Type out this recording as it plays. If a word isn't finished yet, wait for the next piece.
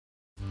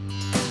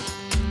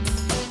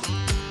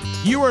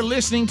You are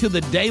listening to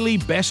the daily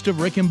Best of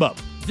Rick and Bubba.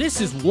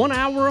 This is 1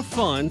 hour of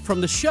fun from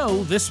the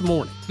show this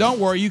morning. Don't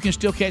worry, you can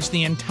still catch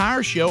the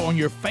entire show on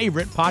your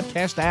favorite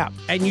podcast app.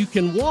 And you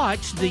can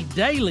watch the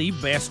daily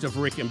Best of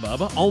Rick and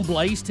Bubba on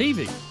Blaze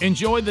TV.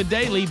 Enjoy the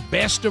daily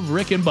Best of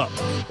Rick and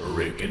Bubba.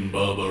 Rick and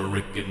Bubba,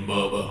 Rick and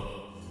Bubba.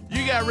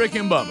 You got Rick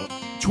and Bubba.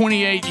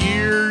 28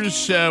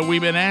 years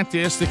we've been at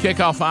this. The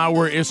kickoff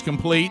hour is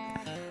complete.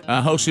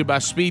 Hosted by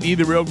Speedy,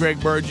 the real Greg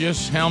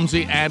Burgess,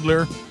 Helmsy,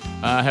 Adler,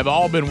 have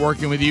all been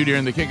working with you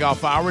during the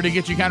kickoff hour to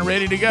get you kind of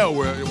ready to go.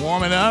 We're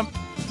warming up,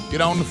 get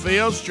on the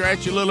field,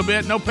 stretch a little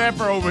bit. No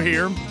Pepper over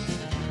here.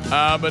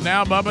 But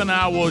now Bubba and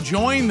I will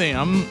join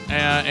them,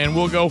 and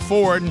we'll go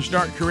forward and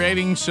start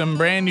creating some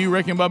brand new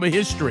Rick and Bubba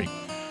history.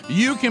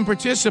 You can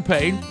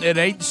participate at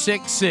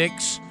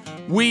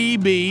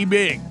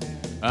 866-WE-BE-BIG.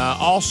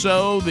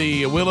 Also,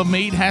 the Wheel of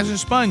Meat hasn't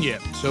spun yet,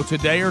 so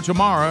today or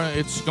tomorrow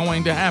it's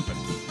going to happen.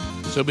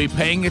 So be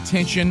paying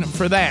attention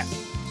for that.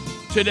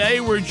 Today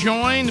we're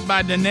joined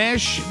by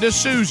Dinesh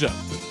D'Souza.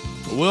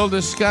 We'll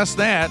discuss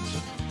that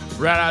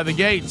right out of the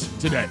gates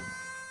today.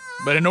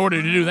 But in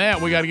order to do that,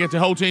 we got to get the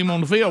whole team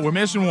on the field. We're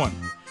missing one.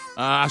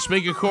 I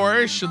speak, of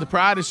course, of the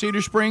pride of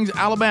Cedar Springs,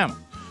 Alabama.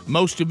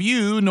 Most of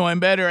you know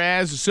him better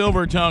as the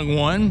Silver Tongue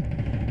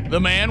One, the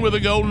man with a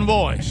golden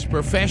voice,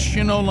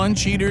 professional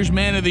lunch eaters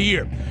man of the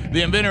year,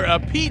 the inventor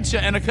of pizza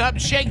and a cup,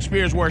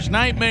 Shakespeare's worst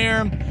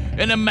nightmare,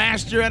 and the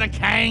master at a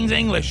King's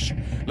English.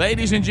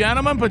 Ladies and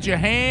gentlemen, put your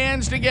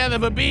hands together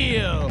for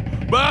Bill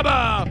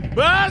Bubba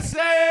Bussey!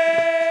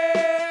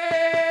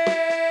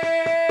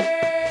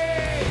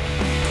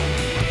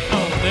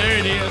 Oh, there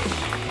it is.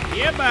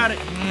 Yeah, about it.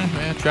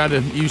 I tried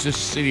to use this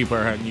CD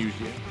player I hadn't used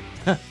yet.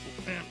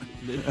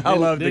 I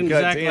love the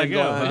cut exactly 10 go,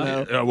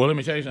 line. huh? Well, let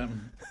me tell you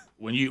something.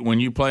 When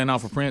you playing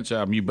off a Prince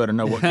album, you better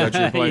know what cut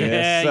you're playing.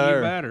 Yeah, Yes, sir.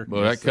 you better.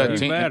 Well, Yes, that cut sir.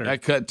 10, You better.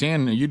 that cut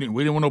 10, we didn't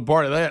want no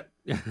part of that.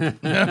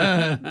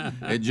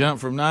 It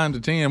jumped from 9 to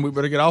 10. We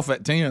better get off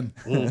at 10.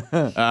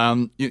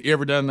 You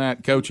ever done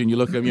that, coaching? You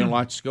look up, you don't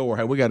like the score.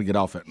 Hey, we got to get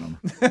off that number.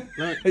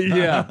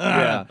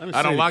 Yeah.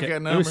 I don't like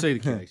that number. Let me see the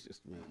case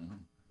just a minute.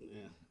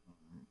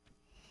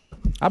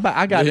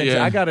 I got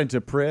Yeah. into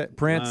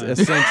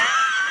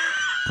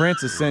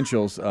Prince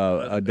Essentials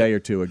a day or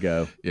two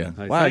ago. Yeah.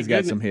 Hey, Wow, thank he's got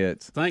goodness- some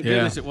hits. Thank Yeah.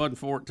 goodness it wasn't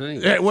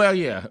 14. Yeah, well,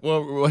 yeah.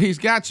 Well, he's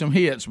got some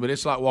hits, but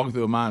it's like walking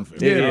through a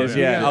minefield. It is,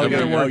 yeah. You Oh,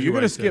 gotta work your you're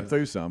way going to through skip it.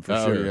 through some for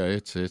Oh, sure. yeah,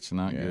 it's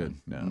not good.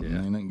 No. Ain't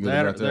nothing good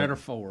That, about that or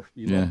 4.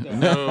 You Yeah. like that?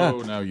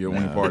 No, you don't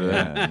want any part of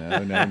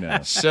that. No.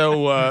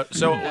 So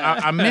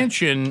I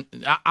mentioned,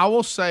 I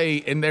will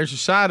say, and there's a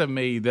side of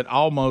me that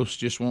almost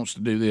just wants to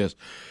do this.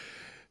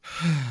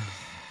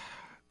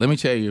 Let me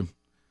tell you,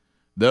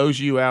 those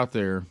of you out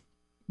there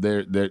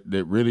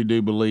that really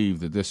do believe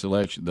that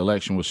the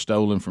election was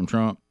stolen from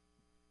Trump,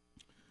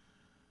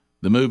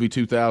 the movie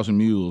 2,000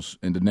 Mules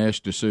and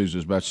Dinesh D'Souza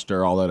is about to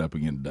stir all that up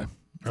again today.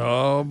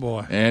 Oh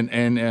boy! And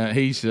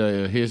he's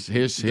his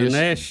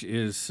Dinesh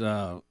is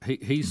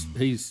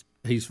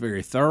he's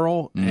very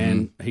thorough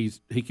and he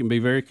can be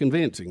very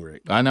convincing,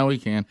 Rick. I know he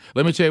can.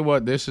 Let me tell you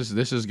what, this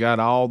has got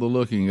all the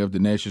looking of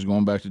Dinesh is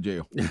going back to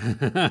jail.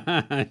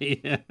 Yeah.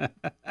 You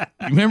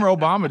remember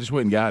Obama just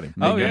went and got him.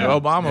 Oh, yeah.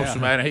 Obama, Yeah.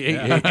 man,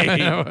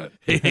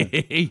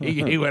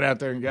 he went out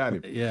there and got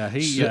him. Yeah,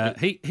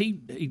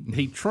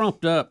 he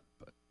trumped up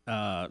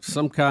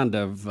some kind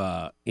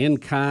of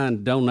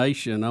in-kind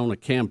donation on a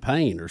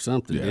campaign or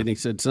something. Yeah. And he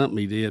said something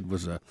he did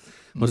was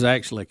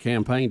actually a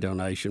campaign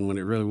donation when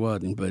it really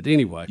wasn't. But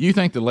anyway, You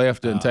think the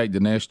left doesn't take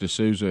Dinesh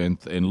D'Souza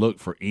and look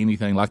for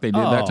anything like they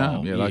did that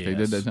time? Yeah, like they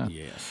did that time.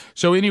 Yes.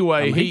 So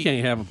anyway, He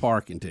can't have a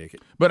parking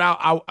ticket. But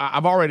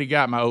I've already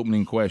got my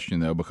opening question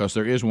though, because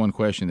there is one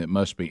question that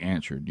must be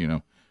answered. You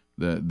know,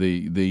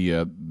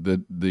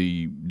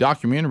 the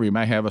documentary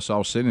may have us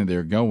all sitting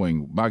there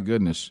going, "My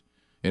goodness,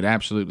 it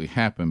absolutely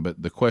happened."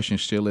 But the question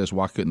still is,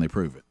 why couldn't they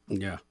prove it?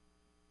 Yeah.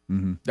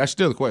 That's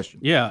still the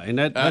question. Yeah, and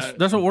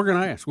that's what we're going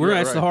to ask. We're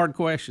going to ask the hard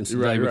questions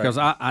today Right. because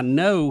I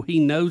know he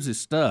knows his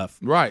stuff.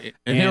 Right,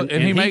 and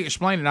he may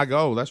explain it, and I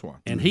go, "Oh, that's why."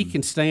 And he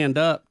can stand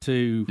up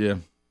to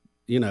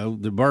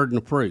the burden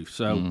of proof.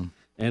 So,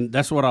 and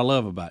that's what I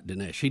love about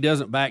Dinesh. He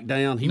doesn't back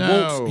down.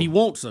 He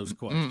wants those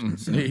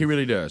questions. He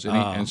really does, and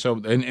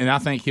I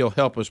think he'll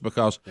help us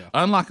because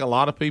unlike a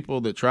lot of people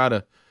that try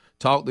to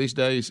talk these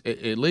days,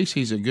 at least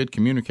he's a good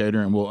communicator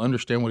and will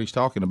understand what he's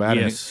talking about,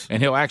 Yes.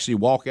 and he'll actually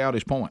walk out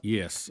his point.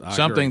 Yes, I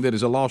Something agree. that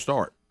is a lost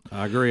art.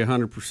 I agree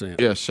 100%.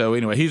 Yes. So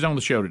anyway, he's on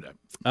the show today.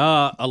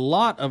 A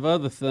lot of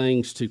other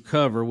things to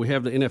cover. We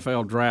have the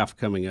NFL draft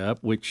coming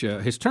up, which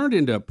has turned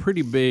into a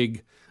pretty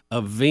big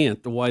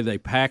event. The way they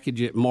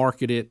package it,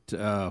 market it.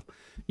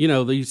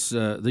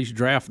 These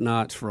draft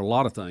nights for a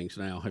lot of things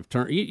now have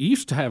turned. You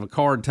used to have a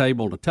card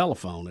table and a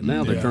telephone, and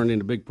now they've turned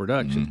into big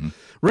productions.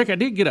 Rick, I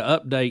did get an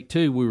update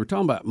too. We were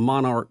talking about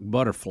monarch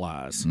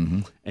butterflies,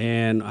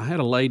 and I had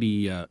a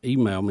lady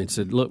email me and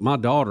said, "Look, my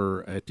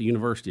daughter at the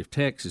University of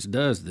Texas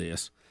does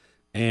this."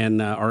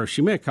 And or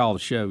she may have called the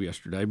show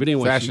yesterday, but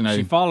anyway,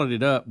 she followed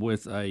it up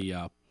with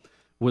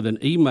with an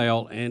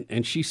email,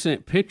 and she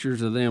sent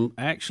pictures of them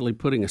actually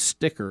putting a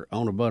sticker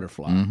on a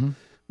butterfly,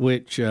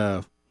 which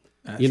I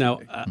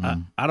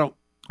don't.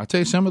 I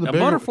tell you, some of the A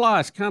bigger butterfly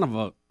is kind of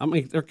a. I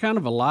mean, they're kind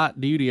of a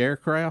light duty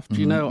aircraft.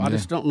 I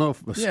just don't know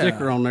if a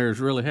sticker on there is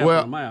really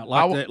helping them out,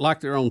 like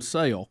they're on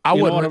sale. I you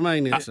know wouldn't. what I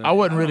mean? It's I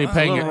wasn't really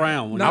paying.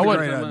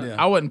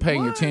 I wasn't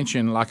paying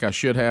attention like I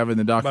should have in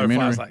the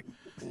documentary.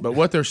 But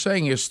what they're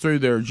saying is through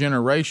their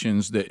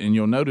generations and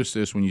you'll notice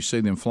this when you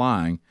see them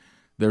flying.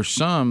 There's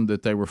some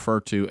that they refer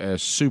to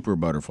as super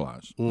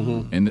butterflies,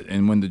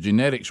 and when the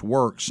genetics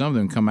work, some of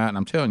them come out, and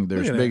I'm telling you,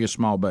 they're as big as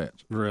small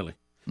bats. Really?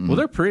 Well,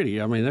 they're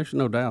pretty. I mean, there's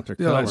no doubt their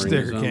coloring. That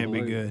sticker can't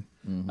be good.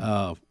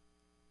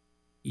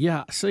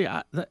 Yeah. See,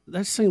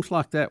 that seems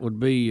like that would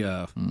be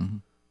a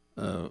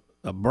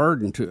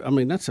burden to. I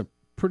mean, that's a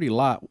pretty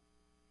light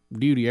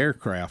duty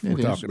aircraft we're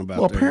talking about.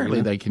 Well, there,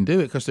 apparently they can do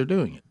it because they're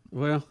doing it.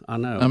 Well, I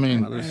know. I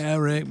mean,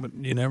 Rick, but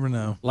you never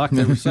know. Like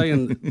they were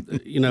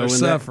saying, in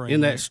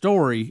suffering. that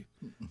story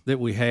that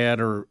we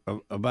had, or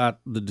about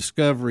the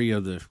discovery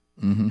of the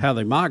how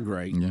they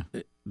migrate. Yeah.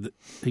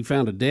 He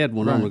found a dead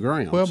one on the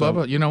ground. Well,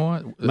 Bubba, you know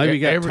what? Maybe he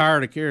got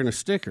tired of carrying a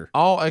sticker.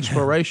 All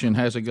exploration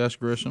has a Gus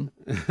Grissom.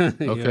 Okay,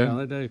 yeah,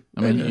 they do.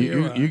 I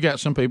mean, you got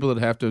some people that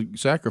have to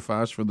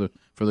sacrifice for the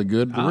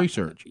good of the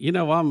research. You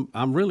know,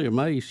 I'm really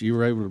amazed you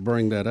were able to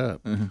bring that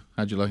up.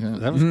 How'd you like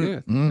that? That was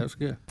good. That was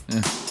good.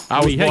 Yeah.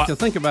 You hate to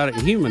think about it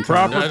in human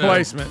proper terms.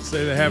 placement.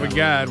 So they have a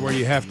guide where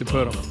you have to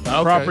put them.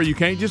 Proper, you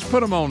can't just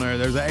put them on there.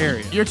 There's an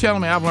area. You're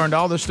telling me I've learned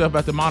all this stuff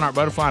about the monarch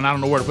butterfly and I don't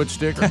know where to put the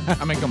sticker?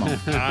 I mean, come on.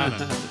 I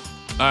know.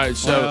 All right,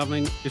 so I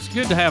mean, it's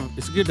good to have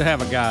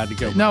a guide to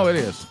go. No, it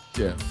is.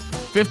 Yeah.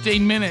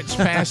 15 minutes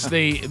past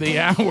the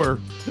hour.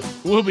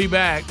 We'll be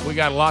back. We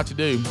got a lot to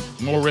do.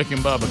 More Rick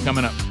and Bubba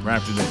coming up right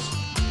after this.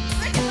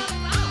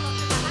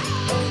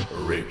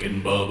 Rick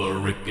and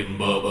Bubba, Rick and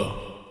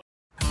Bubba.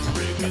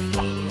 Rick and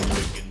Bubba,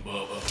 Rick and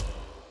Bubba.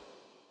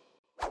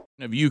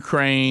 Of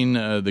Ukraine,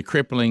 the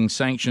crippling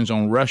sanctions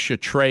on Russia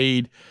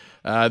trade,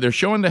 they're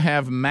showing to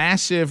have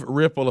massive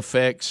ripple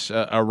effects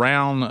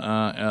around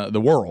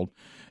the world,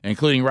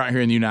 including right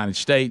here in the United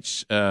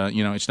States.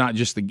 It's not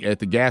just at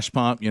the gas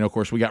pump. Of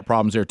course, we got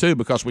problems there too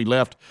because we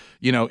left,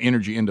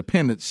 energy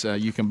independence.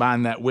 You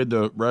combine that with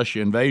the Russia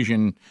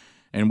invasion,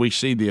 and we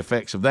see the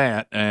effects of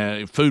that.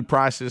 Food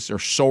prices are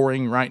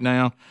soaring right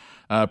now.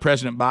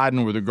 President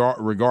Biden, with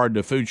regard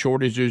to food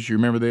shortages, you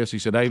remember this? He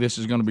said, hey, this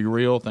is going to be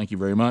real. Thank you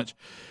very much.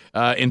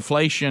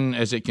 Inflation,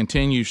 as it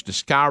continues to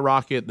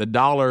skyrocket, the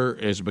dollar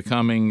is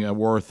becoming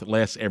worth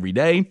less every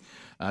day.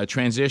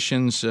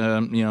 Transitions,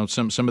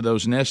 some of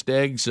those nest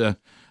eggs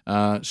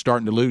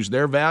starting to lose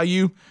their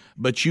value.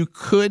 But you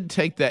could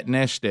take that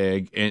nest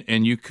egg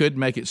and you could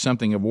make it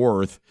something of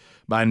worth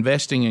by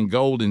investing in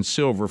gold and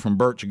silver from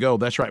Birch Gold.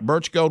 That's right.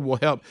 Birch Gold will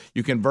help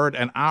you convert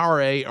an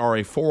IRA or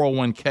a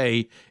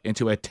 401k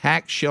into a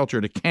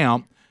tax-sheltered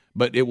account,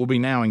 but it will be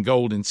now in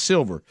gold and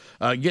silver.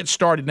 Get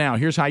started now.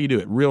 Here's how you do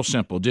it. Real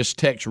simple. Just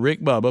text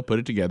Rick Bubba, put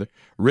it together,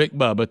 Rick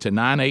Bubba to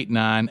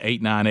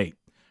 989-898.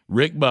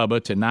 Rick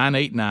Bubba to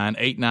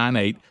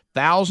 989-898.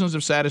 Thousands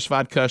of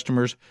satisfied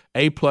customers,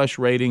 A-plus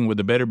rating with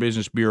the Better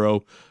Business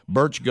Bureau.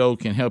 Birch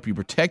Gold can help you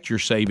protect your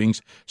savings,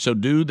 so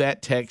do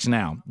that text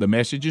now. The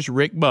message is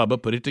Rick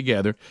Bubba, put it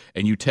together,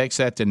 and you text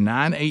that to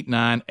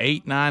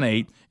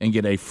 989-898 and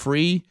get a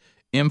free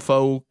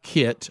info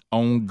kit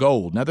on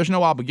gold. Now, there's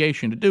no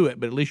obligation to do it,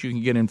 but at least you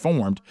can get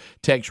informed.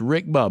 Text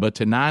Rick Bubba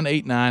to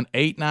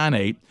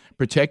 989-898.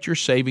 Protect your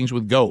savings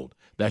with gold.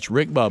 That's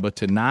Rick Bubba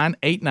to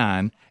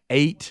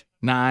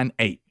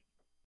 989-898.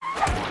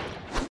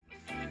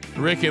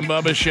 Rick and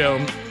Bubba Show,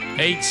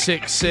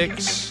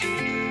 866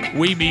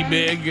 We Be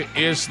Big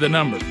is the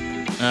number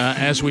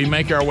as we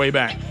make our way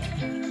back.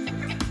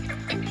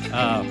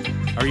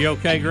 Are you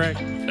okay, Greg?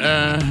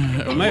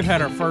 We may have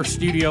had our first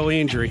studio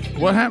injury.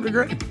 What happened to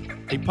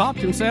Greg? He popped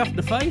himself in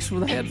the face with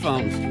the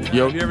headphones. Have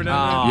you ever done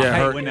that?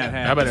 Yeah, hate when that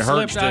happens. How about it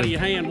hurts slipped out of your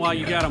hand while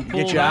you got them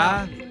pulled Get your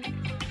out. eye?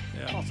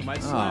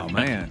 Oh,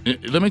 man.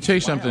 Let me tell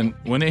you something.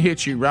 When it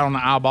hits you right on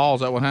the eyeball,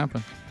 is that what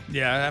happened?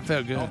 Yeah, that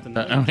felt good.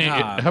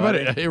 How about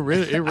it? It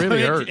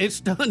really hurt. It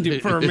stunned him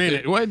for a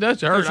minute. Well, it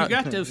does hurt. Because you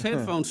got those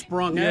headphones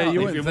sprung Yeah, out.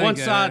 you If wouldn't one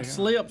think side that.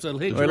 slips, it'll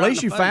hit you Well, at right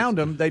least in you the found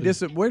them. They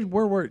just where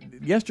were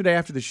yesterday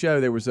after the show?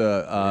 There was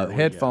a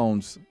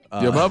headphones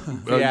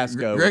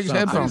fiasco. Greg's or something.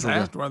 headphones were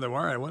Asked where they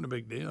were. It wasn't a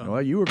big deal.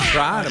 Well, you were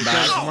crying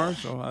about it.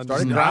 Commercial. I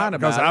Started just- crying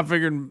because about I it.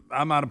 figured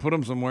I might have put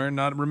them somewhere and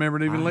not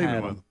remembered even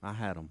leaving with them. I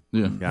had them.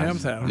 Yeah.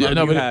 Ham's had 'em. Yeah,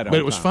 no, You had but it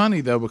 'em. was funny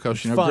though because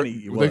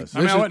Funny, it was. I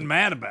mean, I wasn't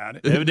mad about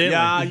it. Evidently.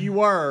 Yeah, you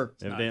were.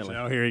 Evidently.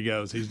 Oh, here he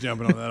goes. He's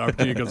jumping on that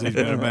opportunity because he's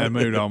been in a bad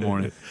mood all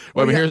morning.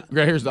 Well, but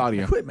here's the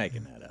audio. Quit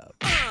making that up.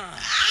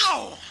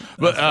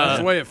 But That's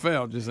the way it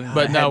felt. Just then.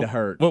 but had no, to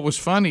hurt. what was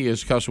funny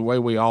is because the way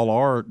we all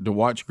are to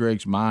watch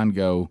Greg's mind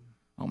go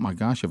oh my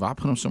gosh, if I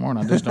put them somewhere and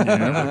I just don't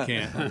remember, I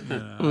can't.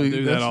 I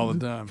do that all the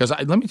time. Because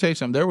let me tell you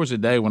something. There was a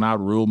day when I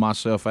would rule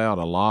myself out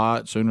a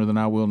lot sooner than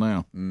I will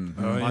now.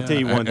 Mm-hmm. Oh, yeah. I'll tell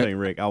you one thing,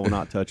 Rick. I will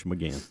not touch them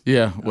again.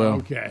 Yeah, well,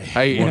 okay.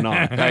 Hey, will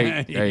not.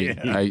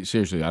 Hey,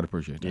 seriously, I'd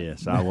appreciate that.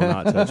 Yes, I will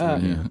not touch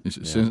them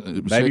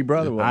again. Baby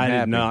brother, I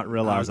did not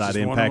realize I'd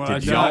impacted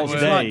It's y'all's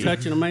like day.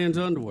 touching a man's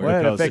underwear.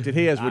 Well, it affected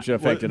his, which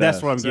affected us.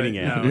 That's what I'm getting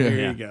at. No,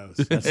 here he goes.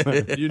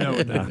 You know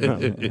what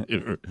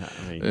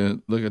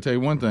that Look, I'll tell you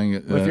one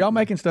thing. Well, if y'all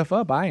making stuff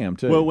up, I am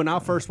too. Well, when I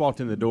first walked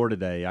in the door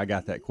today, I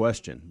got that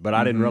question, but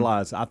I didn't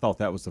realize. I thought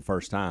that was the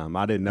first time.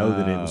 I didn't know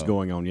that it was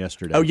going on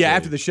yesterday. Oh yeah,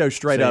 after the show,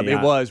 straight up,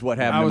 it was what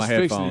happened to my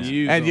headphones.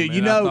 And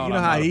you know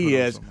how he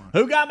is.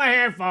 Who got my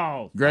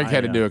headphones? Greg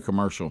had to do a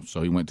commercial,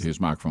 so he went to his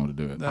microphone to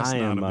do it. That's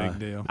not a big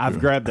deal. I've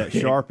grabbed that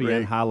Sharpie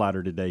and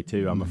highlighter today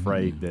too. I'm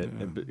afraid that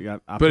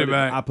I put it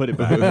back. I put it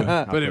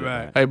back. Put it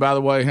back. Hey, by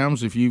the way,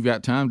 Helms, if you've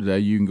got time today,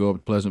 you can go up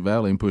to Pleasant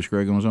Valley and push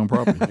Greg on his own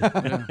property.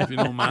 Yeah, if you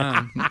don't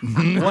mind.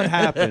 What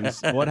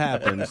happens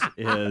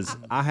is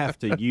I have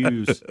to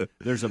use.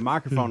 There's a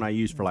microphone I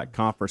use for like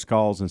conference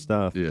calls and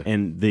stuff. Yeah.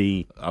 And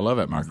I love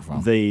that microphone.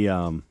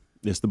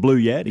 It's the Blue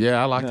Yeti.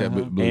 Yeah, I like that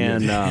Blue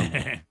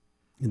Yeti.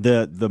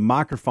 The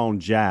microphone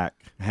jack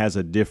has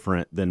a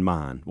different than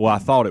mine. Well, I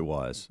thought it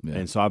was,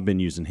 and so I've been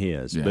using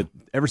his. Yeah. But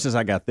ever since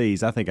I got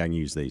these, I think I can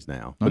use these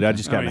now. But I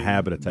just got in the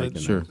habit of taking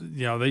them.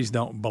 You know, these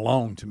don't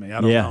belong to me.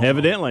 I don't own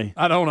evidently. Them.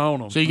 I don't own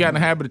them. So you got in the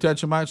habit of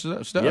touching my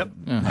stuff? Yep.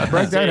 Yeah, I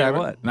break that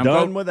habit. And I'm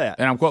done with that.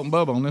 And I'm quoting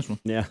Bubba on this one.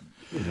 Yeah.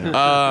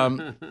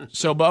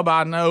 So, Bubba,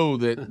 I know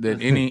that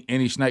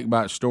any snake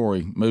bite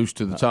story moves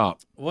to the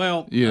top.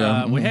 Well,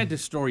 we had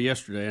this story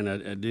yesterday, and I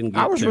didn't get to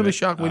it. I was really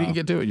shocked we didn't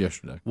get to it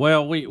yesterday.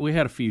 Well, we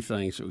had a few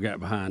things that we got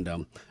behind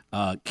them.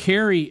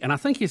 Kerry, and I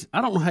think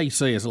I don't know how you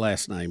say his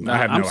last name.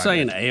 I'm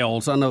saying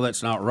L's. I know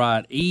that's not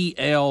right.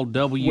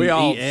 ELWES. We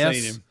all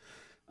seen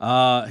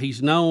him.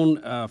 He's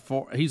known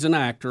he's an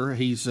actor.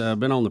 He's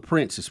been on The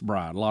Princess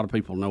Bride. A lot of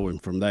people know him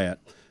from that.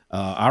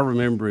 I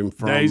remember him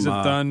from Days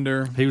of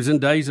Thunder. He was in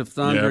Days of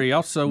Thunder. Yep. He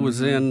also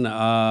was in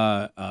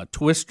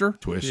Twister.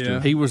 Yeah.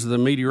 He was the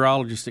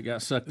meteorologist that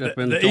got sucked up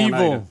in the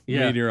tornado.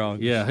 Evil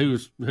meteorologist. Yeah, who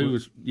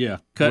was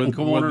cutting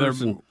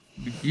corners and.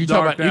 You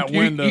talk about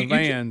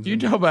vans. You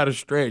talk about a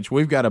stretch.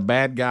 We've got a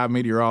bad guy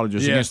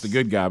meteorologist against the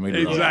good guy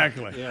meteorologist.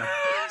 Exactly. Yeah.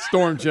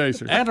 Storm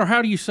chaser. Adler,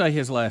 how do you say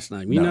his last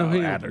name? You know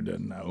him? Adler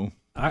doesn't know.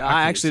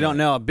 I actually don't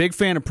know. A big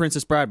fan of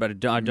Princess Bride,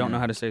 but I don't know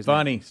how to say his name.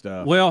 Funny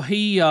stuff. Well,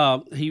 he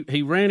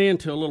ran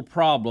into a little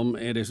problem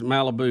at his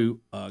Malibu,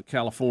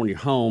 California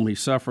home. He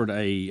suffered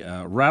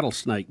a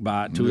rattlesnake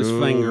bite to his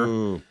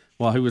finger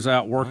while he was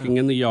out working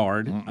in the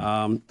yard.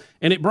 And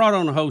it brought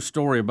on a whole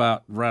story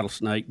about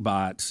rattlesnake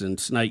bites and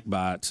snake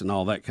bites and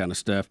all that kind of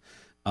stuff.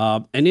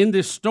 And in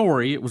this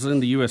story, it was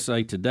in the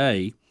USA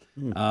Today,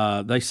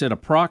 they said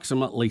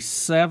approximately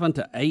 7,000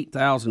 to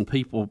 8,000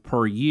 people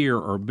per year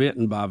are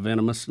bitten by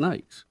venomous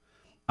snakes.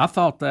 I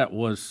thought that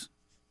was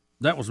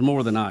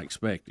more than I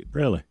expected.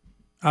 Really?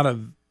 Out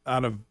of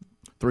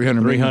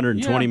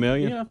 320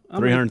 million? Yeah.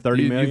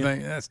 330 million? You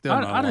think that's still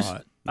not a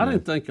lot. I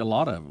didn't think a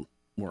lot of them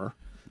were.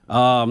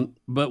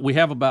 But we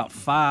have about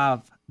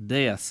 5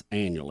 deaths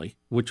annually,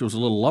 which was a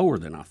little lower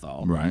than I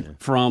thought,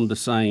 from the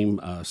same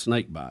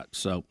snake bite.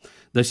 So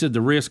they said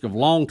the risk of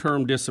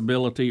long-term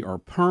disability or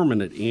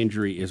permanent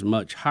injury is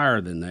much higher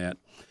than that,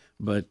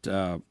 but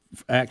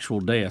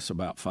actual deaths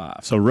about 5.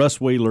 So Russ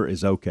Wheeler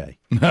is okay.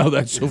 No,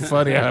 that's so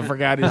funny. I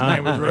forgot his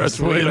name was Russ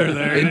Wheeler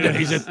there in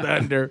Days of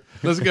Thunder.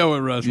 Let's go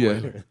with Russ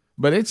Wheeler.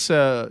 But it's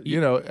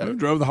who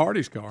drove the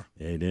Hardy's car?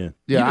 Yeah, he did.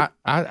 Yeah,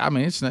 I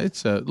mean it's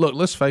look.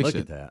 Let's face Look it.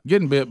 at that.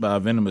 Getting bit by a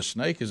venomous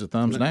snake is a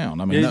thumbs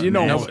down. I mean, you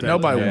don't want that.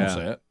 nobody wants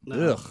that.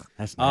 Ugh,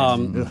 that's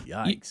nasty.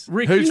 Yikes.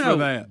 Rick, Who's for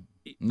that?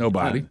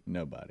 Nobody.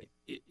 Nobody.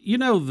 You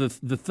know, the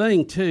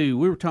thing, too,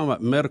 we were talking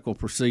about medical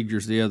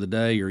procedures the other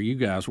day, or you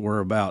guys were,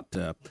 about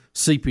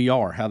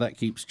CPR, how that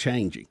keeps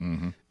changing.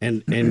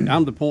 Mm-hmm. And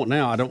I'm the point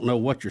now, I don't know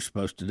what you're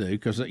supposed to do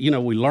because, we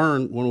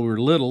learned when we were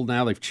little,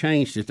 now they've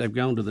changed it. They've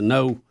gone to the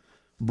no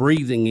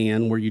breathing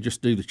in where you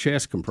just do the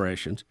chest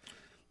compressions.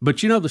 But,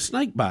 the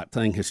snake bite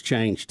thing has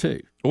changed,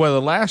 too. Well,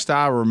 the last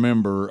I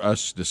remember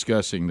us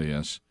discussing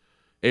this,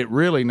 it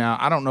really now,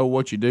 I don't know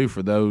what you do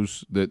for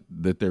those that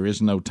there is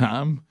no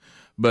time.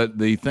 But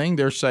the thing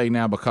they're saying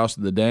now, because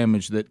of the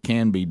damage that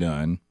can be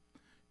done,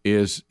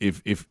 is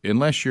if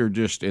unless you're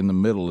just in the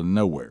middle of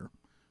nowhere,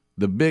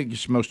 the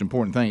biggest, most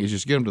important thing is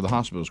just get them to the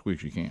hospital as quick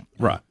as you can.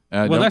 Right.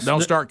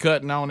 Don't start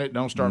cutting on it.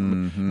 Don't start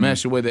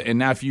messing with it. And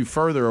now, if you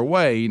further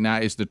away, now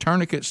is the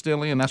tourniquet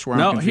still in? That's where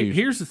I'm confused.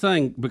 Here's the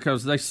thing,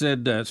 because they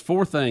said it's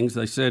 4 things.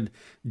 They said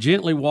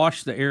gently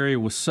wash the area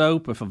with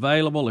soap if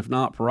available. If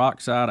not,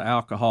 peroxide,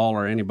 alcohol,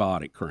 or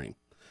antibiotic cream.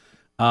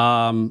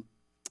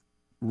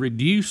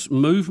 Reduce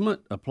movement.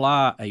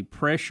 Apply a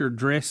pressure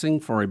dressing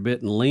for a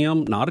bitten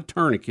limb, not a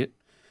tourniquet.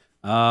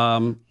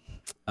 In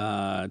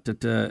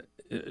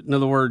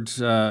other words,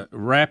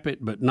 wrap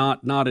it, but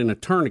not in a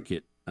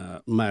tourniquet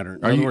manner.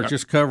 In other words,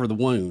 just cover the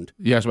wound.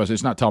 Yes, but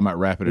it's not talking about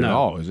wrap it at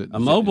all, is it?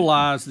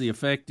 Immobilize the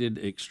affected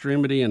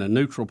extremity in a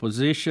neutral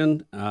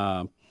position.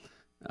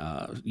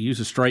 Use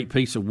a straight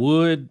piece of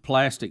wood,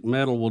 plastic,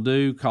 metal will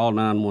do. Call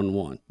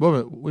 911.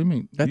 What do you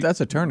mean? That's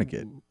a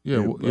tourniquet. Yeah.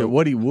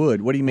 What do you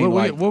wood? What do you mean?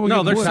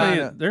 No,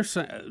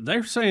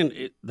 they're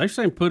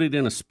saying put it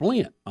in a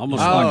splint,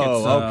 almost like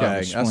it's okay.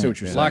 I see what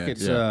you're saying. like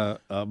it's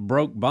a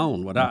broke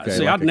bone.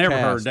 I'd never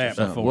heard that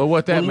before. Well,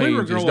 what that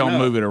means is don't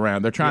move it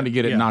around. They're trying to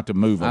get it not to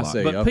move a lot.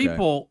 But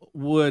people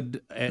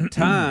would at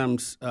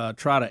times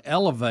try to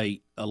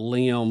elevate a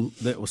limb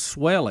that was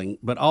swelling,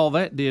 but all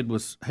that did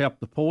was help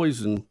the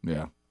poison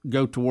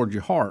go toward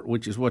your heart,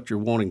 which is what you're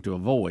wanting to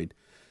avoid.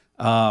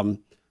 But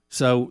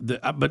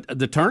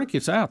the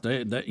tourniquet's out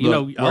there.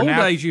 Old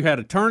days you had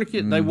a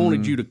tourniquet. They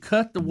wanted you to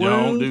cut the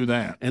wound. Don't do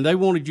that. And they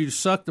wanted you to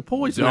suck the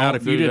poison out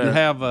if you didn't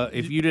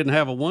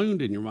have a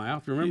wound in your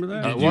mouth. Remember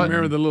that? Did you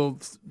remember the little?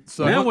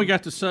 Now we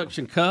got the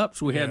suction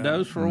cups. We had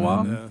those for a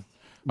while. Yeah.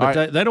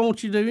 But they don't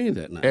want you to do any of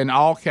that now. In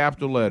all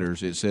capital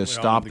letters, it says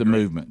stop the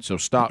movement. So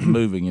stop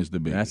moving is the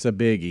big. That's a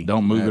biggie.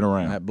 Don't move it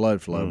around. That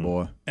blood flow,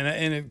 boy. And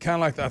it kind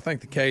of like I think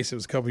the case it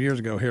was a couple of years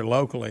ago here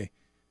locally.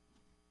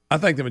 I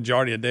think the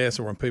majority of deaths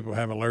are when people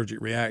have an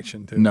allergic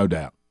reaction to. No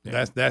doubt.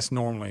 Yeah. That's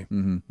normally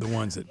the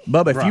ones that.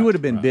 Bubba, if you would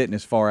have been bitten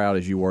as far out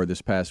as you were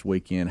this past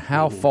weekend,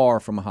 how far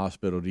from a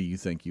hospital do you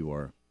think you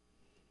were?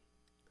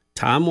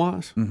 Time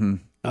wise? Mm-hmm.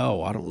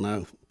 Oh, I don't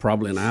know.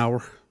 Probably an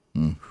hour.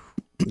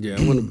 Yeah,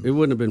 it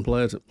wouldn't have been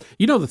pleasant.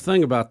 You know the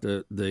thing about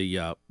the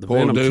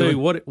venom too.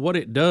 What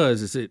it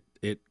does is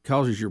it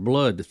causes your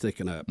blood to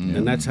thicken up,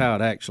 and that's how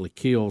it actually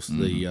kills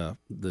the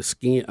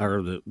skin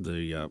or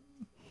the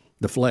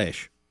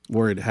flesh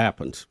where it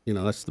happens.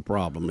 That's the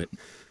problem.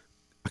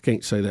 I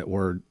can't say that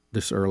word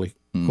this early.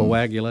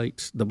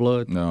 Coagulates the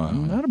blood. No,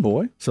 not a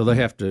boy. So they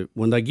have to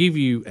when they give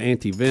you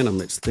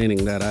anti-venom, it's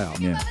thinning that out.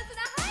 Yeah.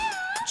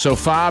 So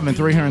 5 in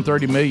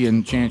 330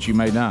 million chance you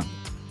may die.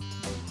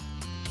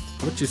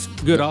 Which is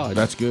good odds.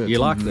 That's good. You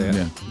like that.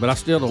 Yeah. But I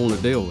still don't want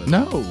to deal with it.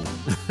 No.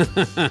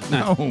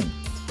 No.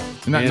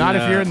 Not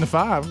if you're in the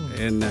 5.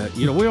 And,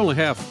 we only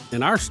have,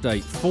 in our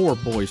state, 4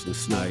 poisonous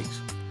snakes.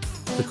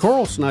 The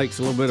coral snake's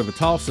a little bit of a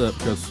toss-up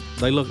because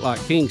they look like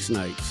king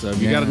snakes. So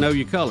you got to know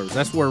your colors.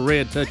 That's where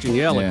red touching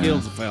yellow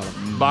kills a fella.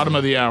 Bottom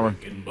of the hour.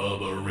 Rick and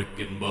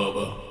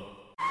Bubba.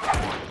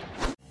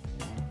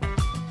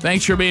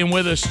 Thanks for being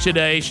with us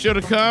today. Still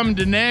to come,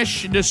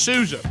 Dinesh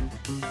D'Souza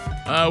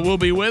will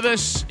be with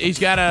us. He's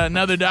got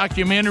another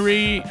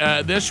documentary.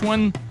 This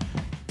one,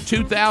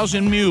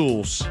 2,000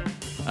 Mules,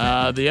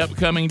 the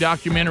upcoming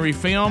documentary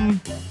film.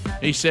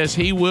 He says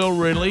he will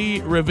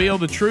really reveal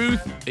the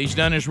truth. He's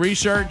done his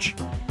research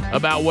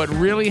about what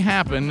really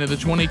happened in the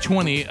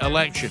 2020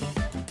 election.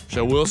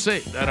 So we'll see.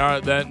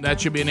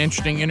 That should be an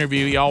interesting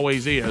interview. He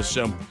always is.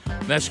 So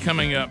that's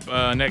coming up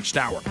next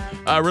hour.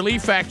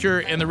 Relief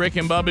Factor in the Rick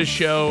and Bubba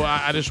show.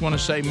 I just want to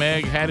say,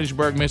 Meg,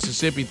 Hattiesburg,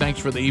 Mississippi, thanks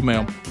for the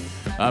email.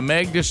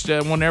 Meg, just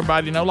want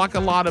everybody to know, like a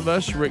lot of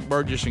us, Rick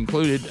Burgess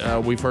included,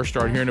 we first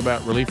started hearing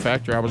about Relief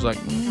Factor. I was like,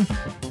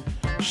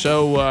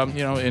 So,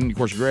 and of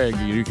course, Greg,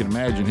 you can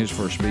imagine his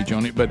first speech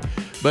on it. But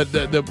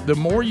the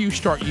more you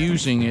start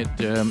using it,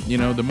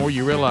 the more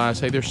you realize,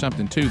 hey, there's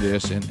something to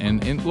this.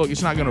 And look,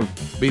 it's not going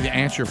to be the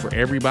answer for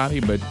everybody,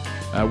 but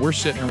we're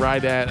sitting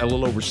right at a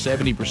little over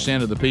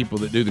 70% of the people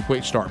that do the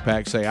Quick Start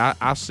Pack say,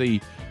 I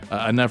see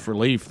enough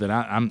relief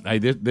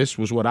that this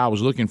was what I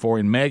was looking for.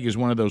 And Meg is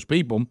one of those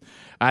people.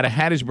 Out of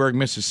Hattiesburg,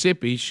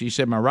 Mississippi, she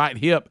said, my right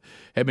hip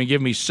had been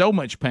giving me so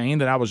much pain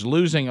that I was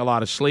losing a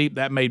lot of sleep.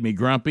 That made me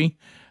grumpy.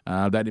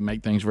 That didn't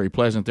make things very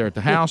pleasant there at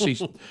the house. He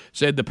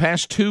said, the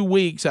past 2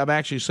 weeks, I've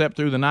actually slept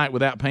through the night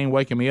without pain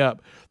waking me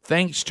up.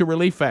 Thanks to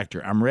Relief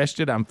Factor. I'm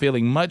rested. I'm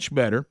feeling much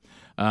better.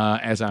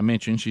 As I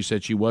mentioned, she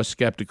said she was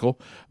skeptical,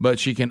 but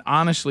she can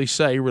honestly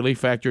say Relief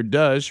Factor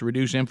does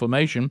reduce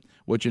inflammation,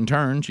 which in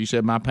turn, she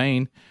said, my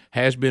pain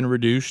has been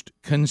reduced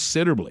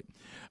considerably.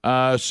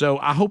 So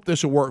I hope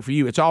this will work for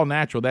you. It's all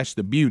natural. That's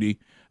the beauty.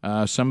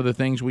 Some of the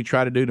things we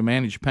try to do to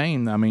manage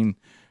pain, I mean,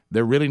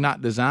 they're really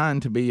not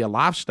designed to be a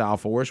lifestyle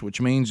for us, which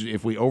means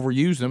if we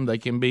overuse them, they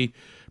can be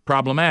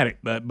problematic.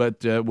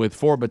 But with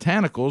 4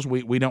 botanicals,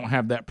 we don't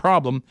have that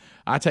problem.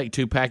 I take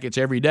 2 packets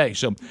every day.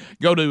 So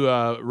go to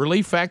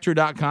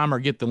relieffactor.com or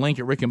get the link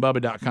at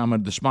rickandbubba.com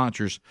under the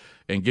sponsors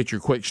and get your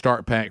Quick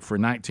Start Pack for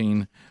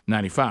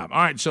 $19.95. All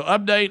right, so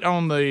update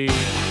on the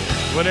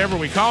whatever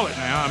we call it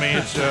now. I mean,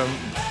 it's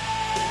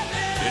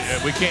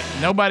we can't.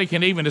 Nobody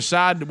can even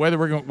decide whether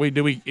we're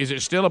going. Is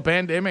it still a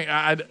pandemic?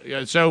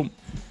 So.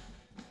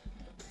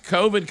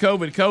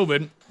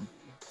 COVID.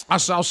 I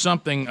saw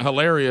something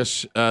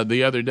hilarious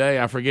the other day.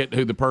 I forget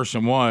who the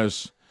person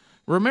was.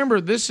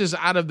 Remember, this is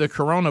out of the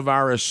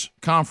coronavirus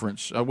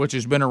conference, which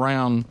has been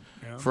around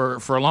for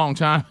a long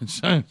time.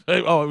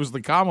 It was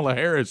the Kamala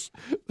Harris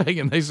thing.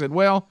 And they said,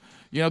 well,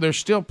 there's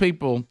still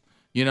people,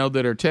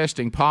 that are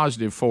testing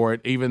positive for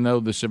it, even though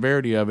the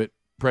severity of it,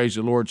 praise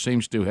the Lord,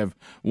 seems to have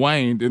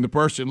waned. And the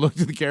person looked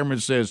at the camera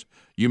and says,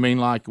 you mean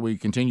like we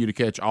continue to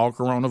catch all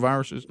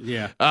coronaviruses?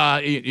 Yeah.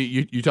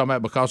 You talking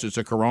about because it's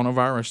a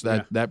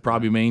coronavirus? That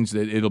probably means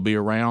that it'll be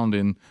around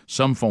in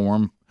some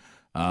form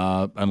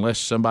unless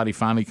somebody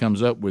finally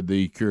comes up with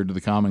the cure to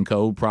the common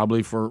cold,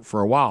 probably for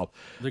a while.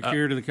 The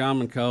cure to the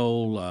common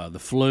cold, the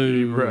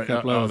flu, a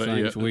couple other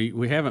things. Yeah.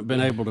 We haven't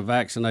been able to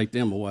vaccinate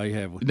them away,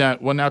 have we?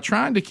 Now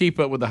trying to keep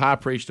up with the high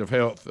priest of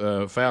health,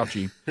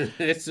 Fauci,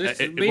 it's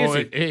busy. Well,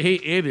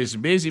 it is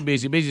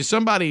busy.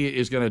 Somebody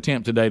is going to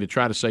attempt today to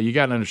try to say you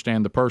got to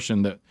understand the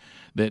person that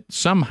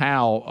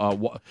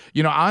somehow,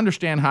 I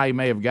understand how he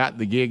may have got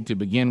the gig to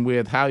begin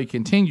with. How he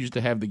continues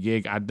to have the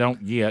gig, I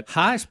don't get.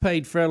 Highest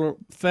paid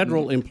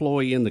federal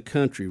employee in the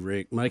country,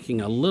 Rick,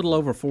 making a little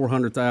over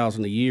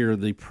 $400,000 a year.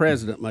 The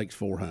president makes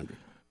 $400,000.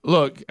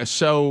 Look,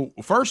 so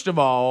first of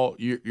all,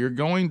 you're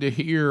going to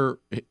hear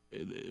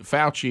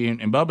Fauci,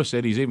 and Bubba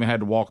said he's even had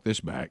to walk this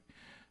back.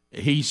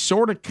 He's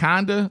sort of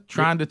kind of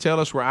trying to tell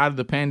us we're out of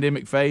the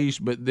pandemic phase,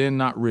 but then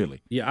not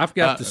really. Yeah, I've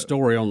got the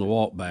story on the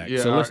walk back.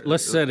 Yeah, so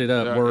let's set it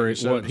up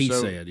what he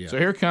said. Yeah. So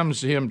here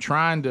comes him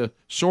trying to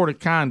sort of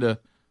kind of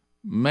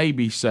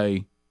maybe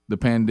say the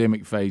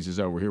pandemic phase is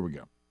over. Here we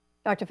go.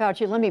 Dr.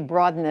 Fauci, let me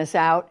broaden this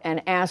out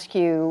and ask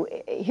you,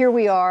 here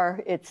we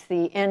are, it's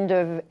the end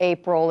of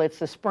April, it's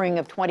the spring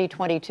of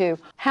 2022.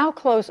 How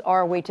close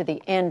are we to the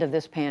end of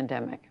this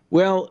pandemic?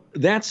 Well,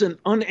 that's an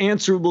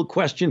unanswerable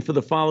question for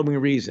the following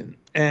reason.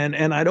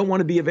 And I don't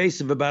want to be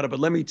evasive about it, but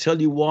let me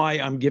tell you why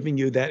I'm giving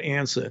you that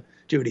answer,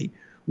 Judy.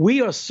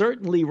 We are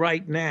certainly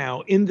right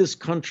now in this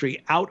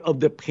country out of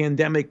the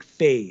pandemic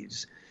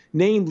phase.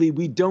 Namely,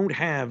 we don't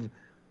have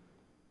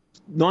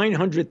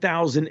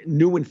 900,000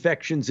 new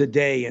infections a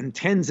day and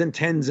tens and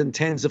tens and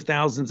tens of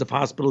thousands of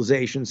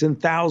hospitalizations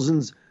and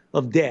thousands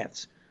of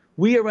deaths.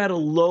 We are at a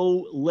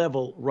low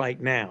level right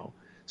now.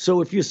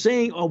 So if you're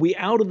saying, are we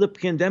out of the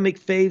pandemic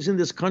phase in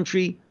this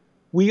country?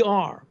 We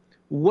are.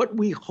 What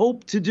we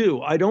hope to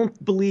do, I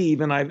don't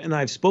believe, and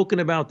I've spoken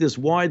about this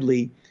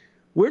widely,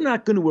 we're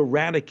not going to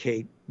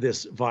eradicate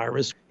this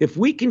virus. If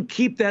we can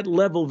keep that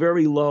level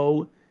very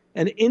low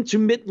and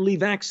intermittently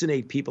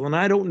vaccinate people, and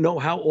I don't know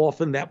how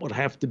often that would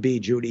have to be,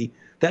 Judy.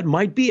 That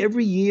might be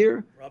every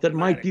year, that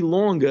might be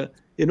longer,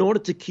 in order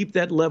to keep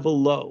that level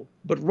low.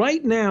 But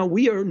right now,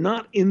 we are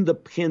not in the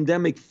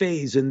pandemic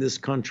phase in this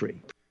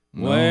country.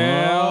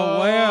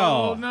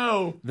 Well,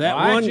 no.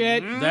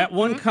 That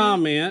one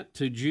comment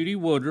to Judy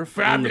Woodruff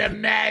on the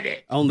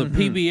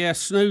PBS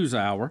Snooze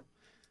Hour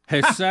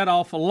has set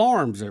off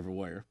alarms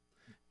everywhere.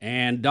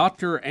 And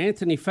Dr.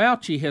 Anthony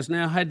Fauci has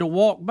now had to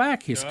walk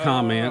back his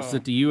comments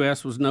that the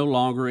U.S. was no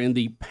longer in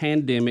the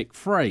pandemic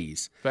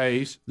phase.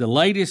 The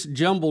latest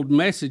jumbled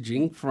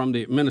messaging from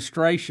the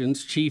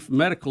administration's chief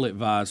medical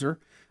advisor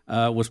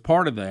was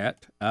part of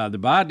that. The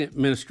Biden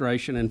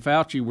administration and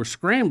Fauci were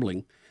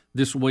scrambling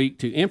this week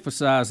to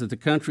emphasize that the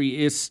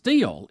country is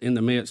still in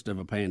the midst of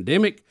a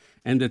pandemic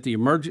and that the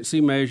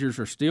emergency measures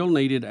are still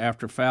needed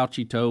after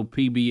Fauci told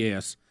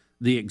PBS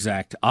the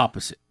exact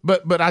opposite.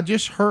 But I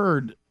just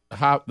heard...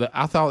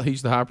 I thought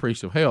he's the high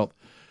priest of health.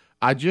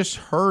 I just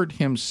heard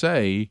him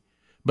say,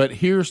 but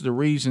here's the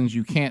reasons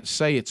you can't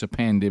say it's a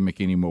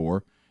pandemic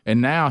anymore.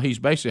 And now he's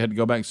basically had to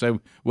go back and say,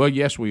 well,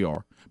 yes, we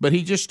are. But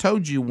he just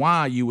told you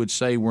why you would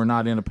say we're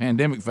not in a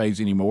pandemic phase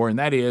anymore, and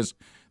that is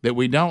that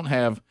we don't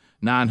have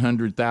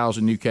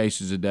 900,000 new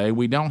cases a day.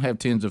 We don't have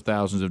tens of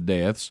thousands of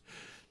deaths.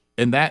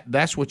 And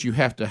that's what you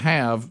have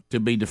to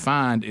be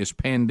defined as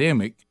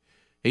pandemic.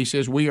 He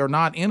says we are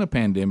not in a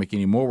pandemic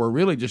anymore. We're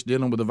really just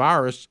dealing with a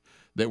virus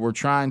that we're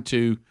trying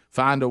to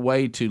find a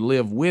way to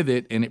live with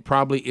it, and it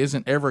probably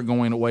isn't ever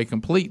going away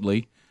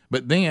completely.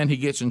 But then he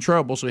gets in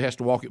trouble, so he has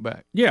to walk it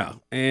back. Yeah,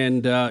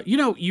 and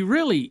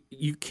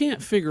you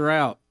can't figure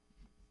out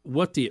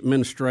what the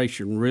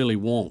administration really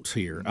wants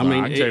here. I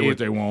can tell you what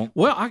they want.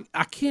 Well,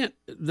 I can't.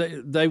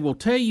 They will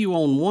tell you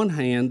on one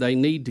hand they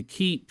need to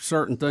keep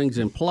certain things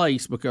in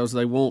place because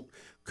they want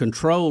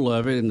control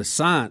of it, and the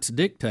science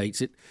dictates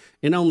it.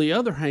 And on the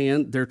other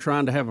hand, they're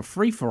trying to have a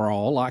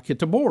free-for-all like at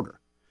the border,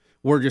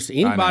 where just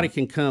anybody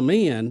can come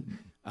in.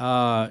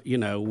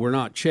 We're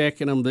not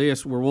checking them.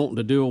 We're wanting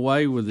to do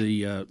away with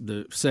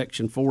the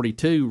Section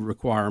 42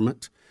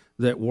 requirements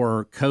that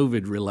were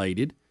COVID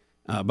related.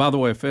 By the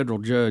way, a federal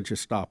judge has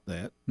stopped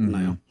that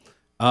now.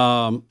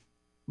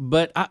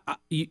 But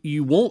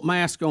you want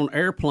masks on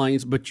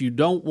airplanes, but you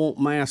don't want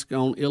masks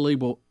on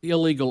illegal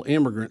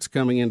immigrants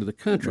coming into the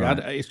country. Right.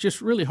 It's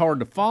just really hard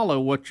to follow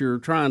what you're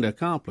trying to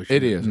accomplish.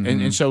 It is.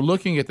 And so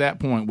looking at that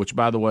point, which,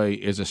 by the way,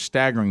 is a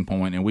staggering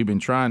point, and we've been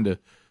trying to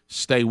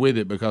stay with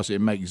it because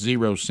it makes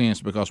zero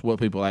sense because what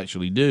people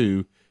actually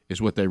do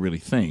is what they really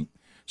think.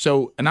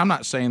 So, and I'm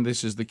not saying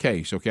this is the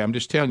case, okay? I'm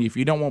just telling you, if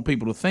you don't want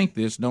people to think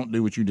this, don't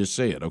do what you just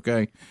said,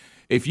 okay?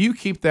 If you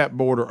keep that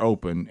border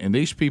open and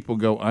these people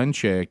go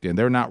unchecked and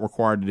they're not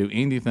required to do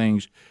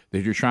anything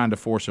that you're trying to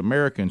force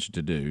Americans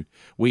to do,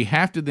 we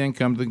have to then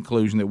come to the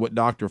conclusion that what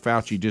Dr.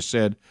 Fauci just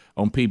said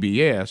on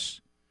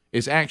PBS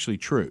is actually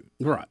true.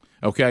 Right.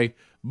 Okay?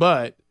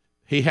 But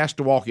he has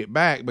to walk it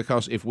back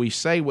because if we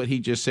say what he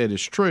just said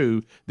is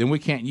true, then we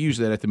can't use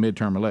that at the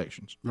midterm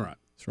elections. Right.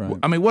 That's right.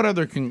 I mean, what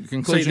other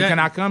conclusion can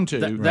I come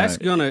to? That's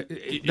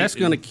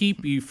gonna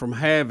keep you from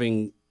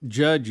having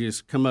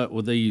judges come up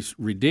with these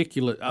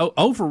ridiculous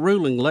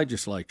overruling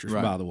legislatures.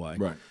 Right. By the way,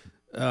 right?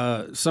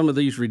 some of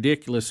these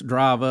ridiculous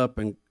drive up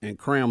and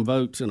cram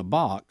votes in a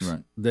box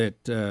Right.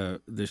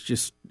 that's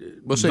just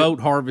vote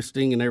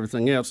harvesting and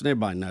everything else, and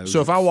everybody knows.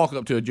 So if I walk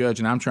up to a judge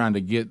and I'm trying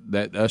to get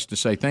us to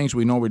say things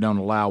we normally don't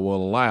allow, we'll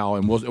allow,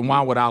 and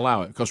why would I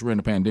allow it? Because we're in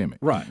a pandemic.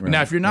 Right.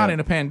 Now, if you're not in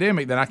a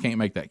pandemic, then I can't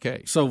make that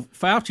case. So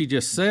Fauci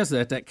just says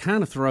that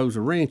kind of throws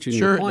a wrench in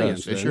your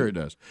plans. Sure it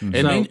does.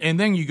 Mm-hmm. And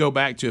then you go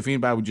back to, if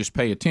anybody would just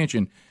pay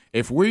attention,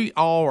 if we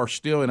all are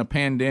still in a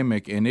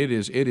pandemic, and it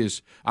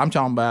is, I'm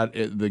talking about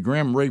the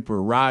Grim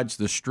Reaper rides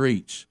the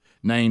streets,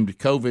 named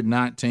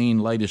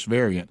COVID-19 latest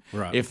variant.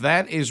 Right. If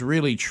that is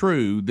really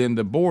true, then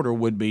the border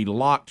would be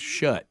locked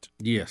shut.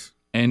 Yes.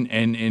 And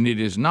it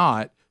is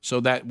not, so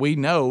that we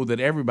know that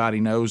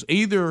everybody knows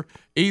either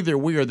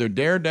we are the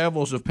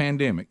daredevils of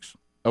pandemics,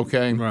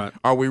 okay, right,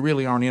 or we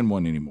really aren't in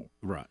one anymore.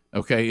 Right.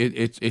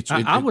 Okay.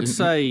 I would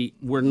say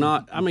we're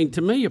not. I mean,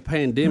 to me, a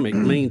pandemic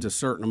means a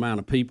certain amount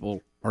of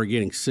people are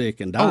getting sick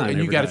and dying.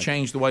 And you got to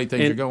change the way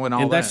things are going.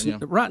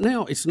 Right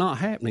now, it's not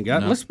happening,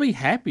 guys. No. Let's be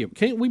happy.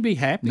 Can't we be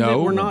happy that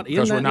we're not in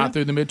that? Because we're not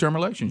through the midterm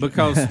elections.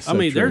 Because I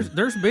mean,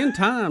 there's been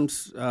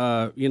times,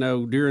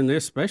 during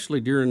this,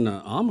 especially during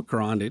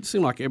Omicron, it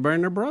seemed like everybody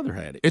and their brother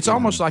had it. It's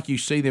almost like you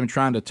see them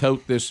trying to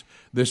tote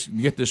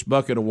get this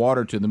bucket of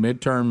water to the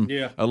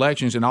midterm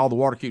elections, and all the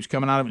water keeps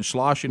coming out of it and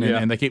sloshing,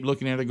 and they keep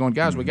looking at it, going,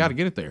 "Guys, we got to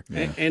get it there."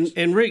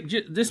 And Rick,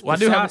 this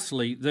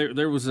precisely,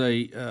 there was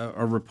a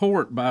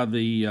report by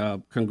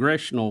the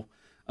Congressional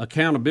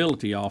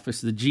Accountability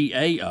Office, the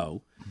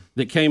GAO,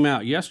 that came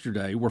out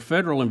yesterday, where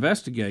federal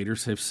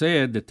investigators have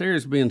said that there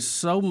has been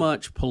so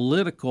much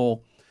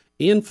political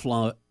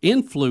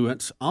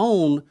influence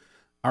on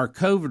our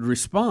COVID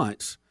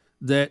response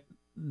that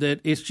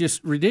it's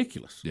just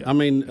ridiculous. I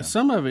mean,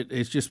 some of it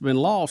has just been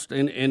lost,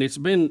 and it's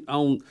been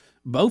on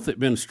both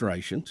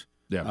administrations.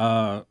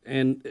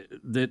 And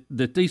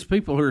that these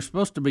people who are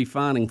supposed to be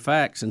finding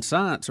facts and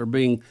science are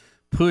being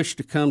pushed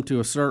to come to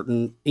a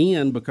certain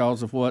end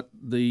because of what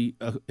the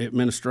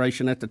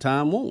administration at the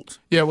time wants.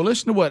 Yeah, well,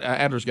 listen to what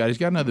Adler's got. He's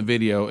got another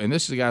video, and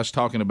this is the guy's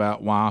talking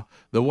about why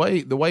the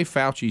way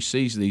Fauci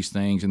sees these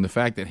things, and the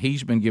fact that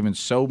he's been given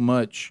so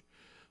much,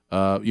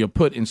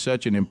 put in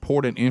such an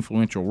important,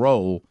 influential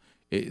role.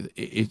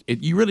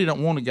 You really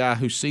don't want a guy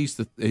who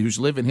sees who's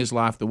living his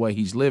life the way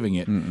he's living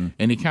it,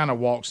 and he kind of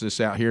walks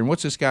this out here. And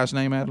what's this guy's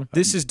name, Adler?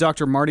 This is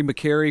Dr. Marty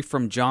McCary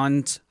from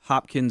Johns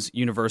Hopkins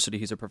University.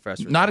 He's a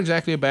professor. Not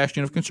exactly a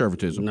bastion of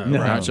conservatism. No.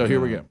 Right? So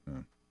here we go.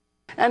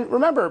 And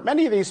remember,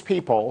 many of these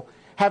people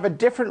have a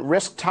different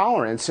risk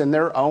tolerance in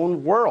their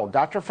own world.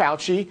 Dr.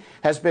 Fauci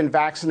has been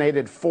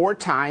vaccinated 4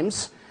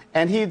 times,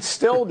 and he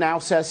still now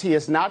says he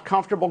is not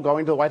comfortable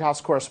going to the White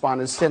House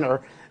Correspondents'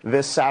 Dinner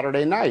this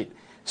Saturday night.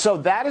 So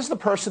that is the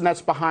person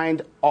that's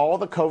behind all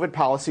the COVID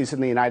policies in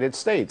the United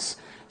States.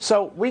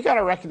 So we got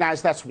to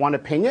recognize that's one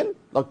opinion.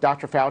 Look,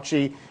 Dr.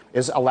 Fauci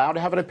is allowed to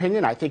have an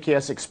opinion. I think he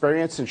has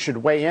experience and should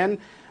weigh in.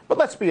 But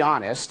let's be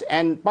honest.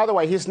 And by the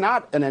way, he's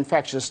not an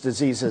infectious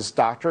diseases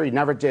doctor. He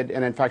never did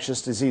an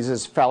infectious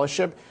diseases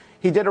fellowship.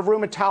 He did a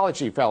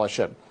rheumatology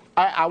fellowship.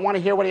 I want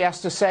to hear what he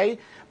has to say.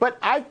 But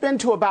I've been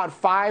to about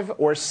 5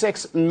 or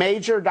 6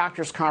 major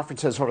doctors'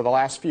 conferences over the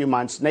last few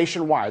months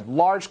nationwide,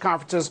 large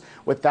conferences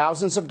with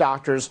thousands of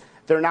doctors.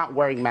 They're not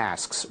wearing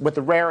masks, with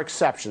the rare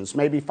exceptions,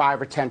 maybe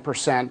 5 or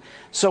 10%.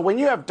 So when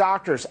you have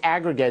doctors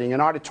aggregating in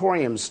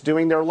auditoriums,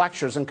 doing their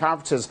lectures and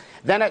conferences,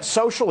 then at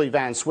social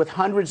events with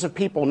hundreds of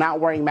people not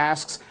wearing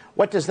masks,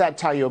 what does that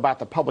tell you about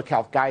the public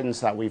health guidance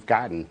that we've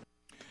gotten?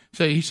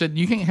 So he said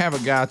you can't have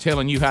a guy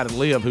telling you how to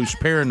live who's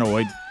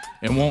paranoid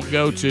and won't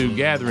go to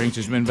gatherings,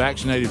 has been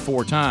vaccinated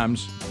 4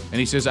 times.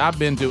 And he says, I've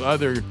been to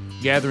other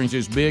gatherings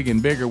as big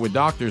and bigger with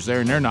doctors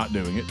there, and they're not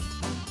doing it.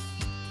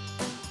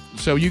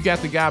 So you got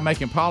the guy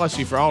making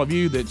policy for all of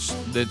you that's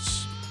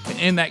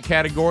in that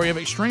category of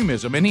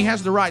extremism. And he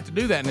has the right to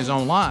do that in his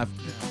own life.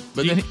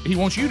 But then he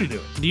wants you to do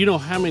it. Do you know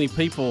how many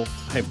people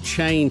have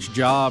changed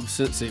jobs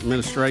since the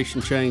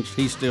administration changed?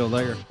 He's still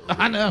there.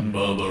 I know.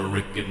 Bubba,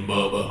 Rick and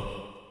Bubba.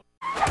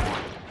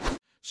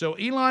 So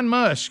Elon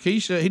Musk, he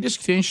just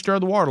continues to stir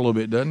the water a little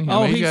bit, doesn't he?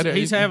 Oh,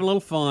 he's having a little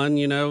fun.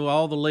 You know,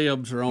 all the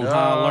libs are on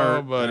high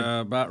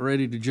alert, about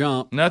ready to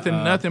jump.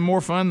 Nothing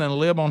more fun than a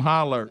lib on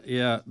high alert.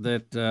 Yeah,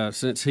 that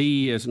since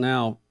he has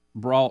now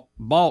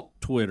bought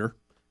Twitter,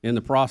 in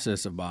the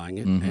process of buying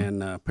it,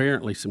 and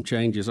apparently some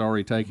changes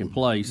already taking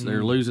place.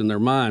 They're losing their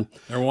mind.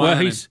 Well,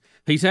 he's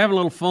having a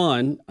little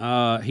fun.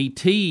 He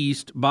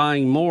teased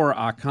buying more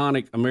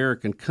iconic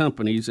American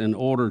companies in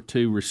order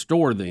to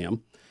restore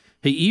them.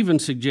 He even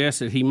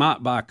suggested he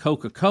might buy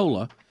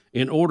Coca-Cola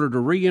in order to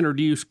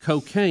reintroduce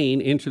cocaine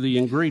into the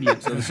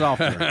ingredients of the soft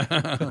drink.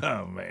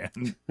 Oh,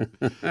 man.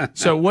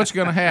 So what's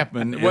going to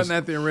happen? Wasn't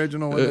that the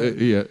original?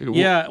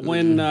 Yeah.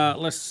 When,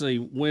 let's see,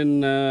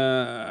 when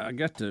I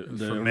got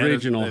the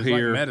original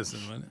here. Like medicine,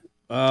 wasn't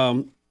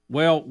it?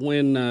 Well,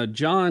 when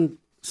John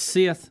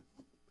Sith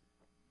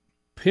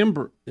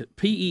Pemberton,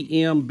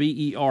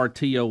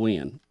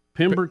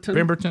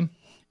 Pemberton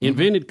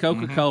invented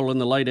Coca-Cola in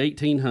the late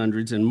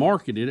 1800s and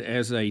marketed it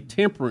as a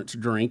temperance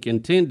drink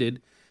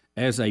intended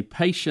as a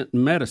patient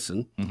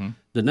medicine. Mm-hmm.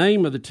 The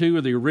name of the two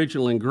of the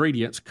original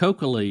ingredients,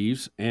 coca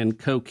leaves and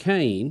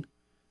cocaine,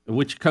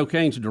 which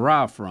cocaine's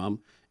derived from,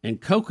 and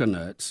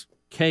coconuts,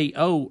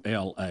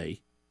 Kola,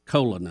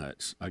 cola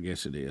nuts, I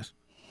guess it is,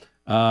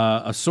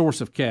 a source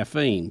of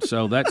caffeine.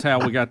 So that's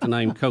how we got the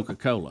name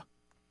Coca-Cola.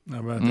 How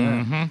about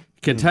that?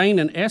 Contain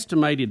an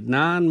estimated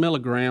 9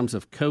 milligrams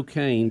of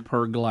cocaine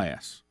per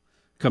glass,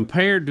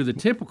 compared to the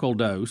typical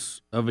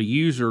dose of a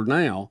user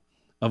now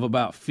of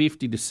about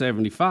 50 to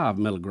 75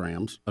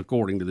 milligrams,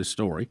 according to this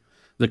story.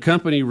 The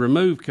company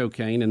removed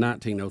cocaine in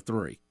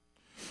 1903.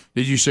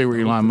 Did you see where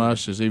Elon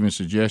Musk has even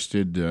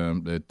suggested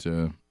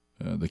that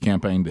the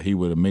campaign that he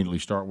would immediately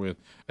start with?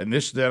 And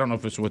this, I don't know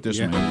if it's what this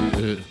means.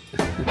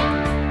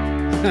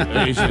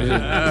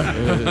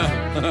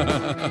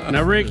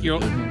 Now, Rick,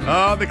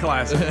 the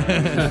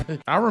classic.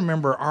 I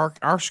remember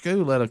our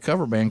school let a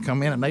cover band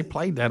come in and they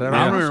played that.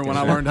 I remember when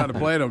I learned how to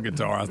play it on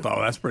guitar. I thought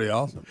that's pretty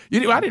awesome.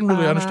 I didn't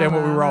really understand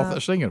what we were all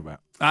singing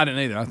about. I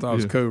didn't either. I thought it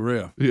was a cool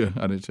riff. Yeah,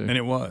 I did too. And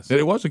it was.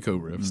 It was a cool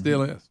riff.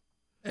 Still is.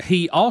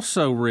 he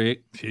also,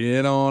 Rick,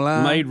 shit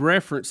online, made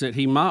reference that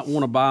he might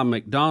want to buy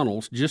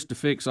McDonald's just to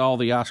fix all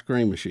the ice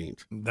cream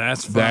machines.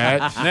 That's fun.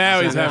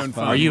 Now he's having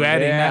fun. Are you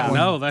adding that one?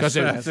 No, that's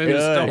in the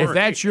story. If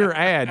that's your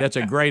ad, that's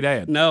a great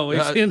ad. No,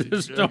 it's in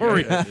the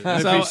story. If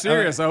he's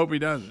serious, I hope he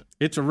does it.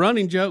 It's a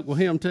running joke with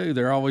him, too.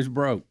 They're always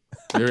broke.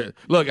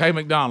 Look, hey,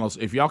 McDonald's,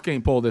 if y'all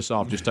can't pull this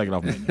off, just take it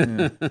off the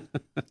menu.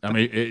 I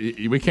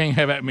mean, we can't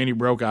have that many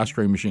broke ice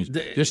cream machines.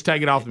 Just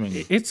take it off the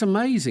menu. It's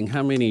amazing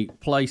how many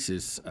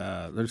places.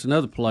 There's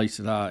another place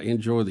that I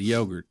enjoy the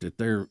yogurt that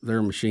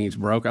their machines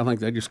broke. I think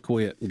they just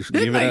quit and just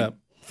give it up.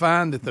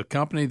 Find that the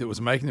company that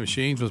was making the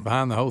machines was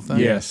behind the whole thing.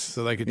 Yes,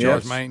 so they could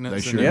charge maintenance.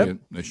 They sure did.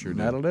 They sure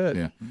did. That'll do it.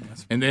 Yeah.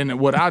 And then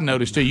what I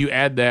noticed too, you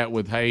add that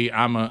with, hey,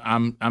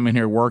 I'm in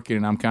here working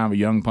and I'm kind of a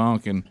young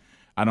punk and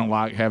I don't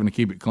like having to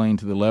keep it clean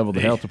to the level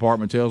the health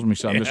department tells me,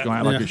 so I'm just going to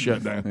act like it's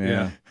shut down.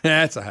 Yeah,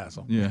 that's a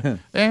hassle. Yeah,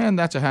 and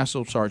that's a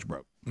hassle. Sarge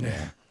broke.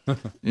 Yeah.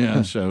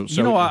 Yeah, so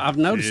you know, I've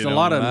noticed a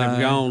lot of them have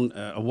gone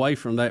away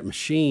from that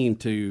machine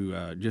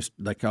to just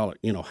they call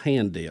it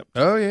hand dip.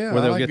 Oh yeah,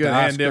 where they'll like get the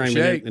ice cream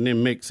shake and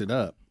then mix it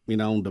up,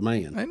 on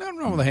demand. Ain't nothing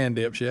wrong with a hand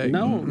dip shake.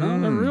 No,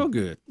 they're real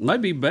good.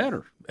 Maybe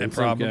better. And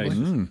probably.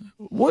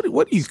 What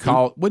do you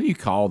call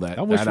that?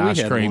 I wish that we ice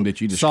had cream one.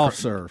 that you just soft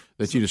serve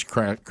that you just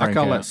crank I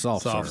call out. that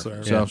soft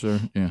serve. Soft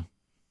serve. Yeah.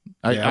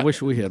 I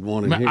wish we had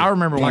one in here. I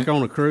remember like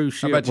on a cruise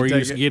ship where you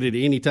just get it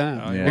any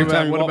time. Oh,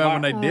 yeah. What about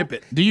when they dip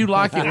it? Do you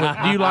like it?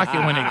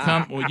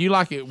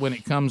 When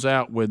it comes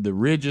out with the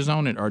ridges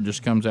on it, or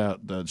just comes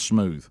out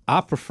smooth?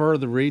 I prefer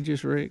the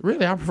ridges, Rick.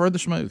 Really, I prefer the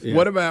smooth. Yeah.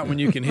 What about when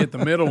you can hit the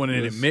middle one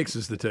and it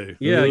mixes the two?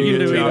 Yeah, you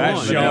can do either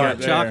one. Sharp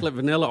chocolate,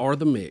 vanilla, or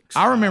the mix.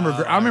 I remember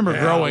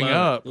growing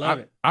up. Love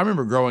it. I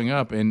remember growing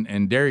up,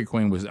 and Dairy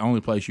Queen was the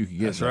only place you could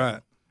get. That's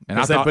right. And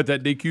I they thought put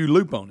that DQ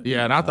loop on it.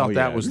 Yeah, and I thought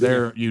that was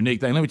their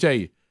unique thing. Let me tell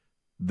you.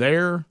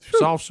 Their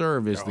soft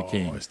serve is the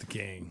king. It's the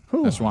king.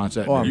 That's why it's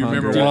that. You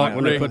remember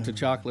when they put the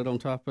chocolate on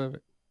top of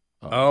it?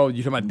 Oh,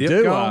 you talking about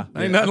dip cone?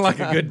 Ain't nothing like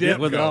a good dip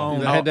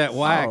cone. They had that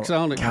wax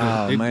on it.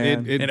 Oh,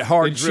 man. And it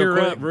hardens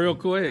real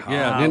quick.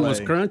 Yeah, then it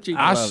was crunchy.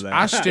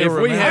 I still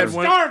remember. We had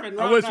one,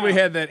 I wish we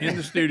had that in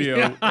the studio.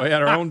 We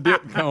had our own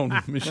dip cone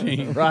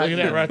machine. Right. Look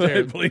at that right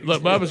there.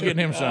 Look, Bubba's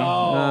getting him some.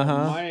 Oh,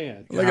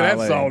 man. Look at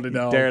that salty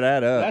dog. Tear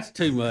that up. That's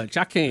too much.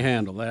 I can't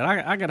handle that.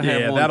 I got to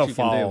have one that'll that you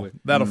can deal fall. with.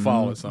 That'll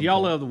fall at some Y'all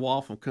point. love the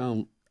waffle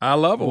cone. I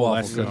love a waffle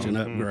That's cone. such an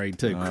upgrade,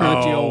 too.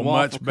 Crunchy old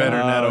waffle much better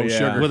than that old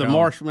sugar with a cone.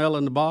 marshmallow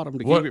in the bottom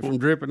to keep it from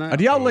dripping out.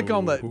 Do y'all lick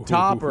on the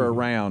top or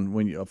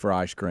around for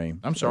ice cream?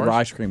 I'm sorry? For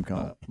ice cream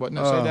cone. What?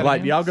 No, say that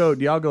Like again?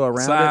 do y'all go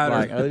around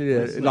Side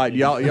it? Like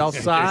y'all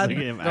side?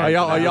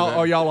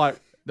 Are y'all like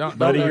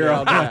buddy, you're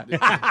all that. You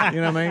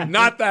know what I mean?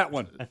 Not that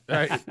one.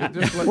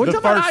 What's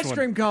about ice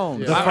cream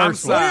cones? The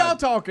first What are side. y'all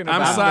talking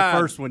I'm about? side. The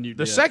first one you did.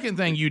 The second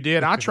thing you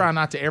did, I try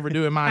not to ever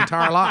do in my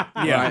entire life.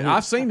 Right.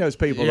 I've seen those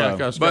people Yeah,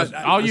 though. because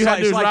all you have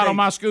to do is ride on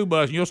my school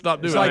bus and you'll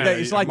stop doing It's like that.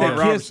 it's like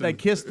Mark they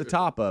kiss the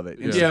top of it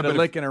instead Yeah, of but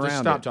licking Just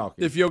around stop it.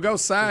 talking. If you'll go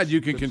side,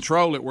 you can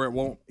control it where it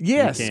won't.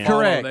 Yes, You can't.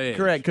 Fall on the edge.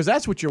 correct. Because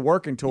that's what you're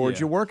working towards.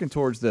 Yeah. You're working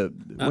towards the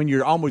when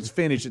you're almost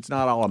finished. It's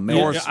not all a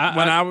mess.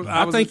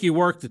 I think you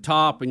work the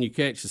top and you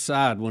catch the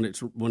side when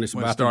it's about to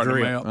starting to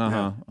drip.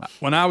 melt.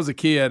 When I was a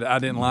kid, I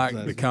didn't like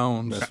the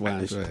cones. That's why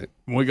I said.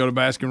 When we go to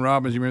Baskin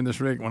Robbins, you remember this,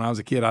 Rick? When I was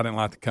a kid, I didn't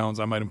like the cones.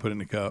 I made them put it in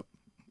the cup.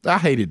 I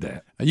hated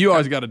that. You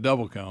always got a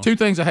double cone. Two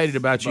things I hated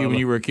about you when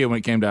you were a kid when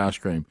it came to ice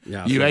cream.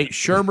 Yeah, you sure. ate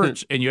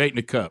sherbets and you ate in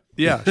a cup.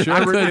 Yeah, I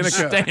sherbet in couldn't a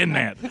cup. stand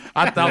that.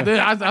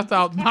 I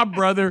thought my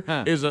brother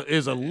is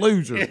a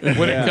loser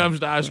when it comes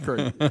to ice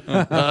cream.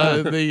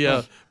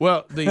 The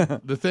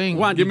thing.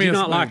 Why Give did me you a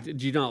not spoon.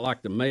 Did you not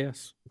like the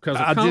mess? Because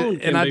I cone did,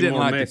 can and I be didn't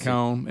more like messy. the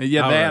cone.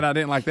 Yeah, All that right. I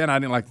didn't like that. I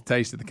didn't like the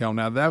taste of the cone.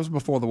 Now that was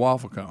before the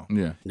waffle cone.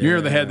 Yeah. You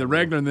either had the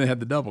regular and then had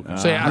the double cone.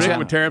 See, Rick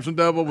would tear up some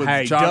double with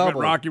Hey, chocolate double.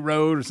 Rocky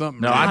Road or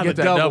something. No, I get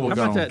that double How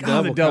about cone. that God, the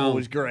double double cone?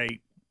 was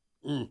great.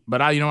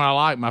 But you know what I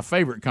like? My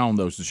favorite cone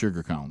though is the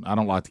sugar cone. I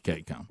don't like the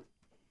cake cone.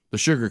 The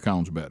sugar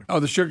cone's better.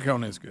 Oh, the sugar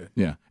cone is good.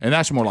 Yeah, and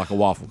that's more like a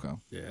waffle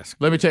cone. Yes.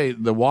 Let me tell you,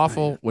 the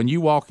waffle, when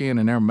you walk in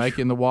and they're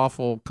making the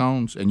waffle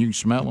cones and you can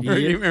smell them.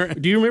 Yeah.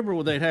 Do you remember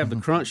when they'd have the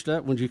crunched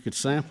up ones you could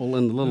sample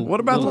in the little, What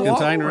about little the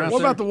container waffle? out What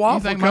there? about the waffle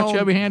You think cone? my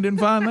chubby hand didn't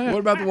find that?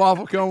 What about the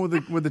waffle cone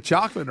with the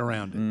chocolate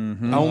around it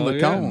on the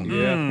cone?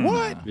 Yeah.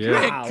 What? Yeah.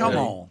 Rick, come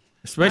on.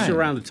 Especially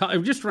around the top,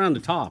 just around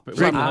the top. It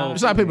It's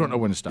like people don't know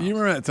when to stop. You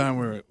remember that time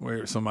we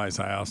were at somebody's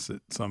house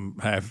at some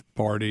half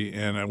party,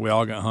 and we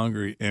all got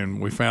hungry,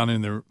 and we found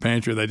in their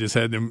pantry they just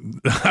had them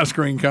ice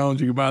cream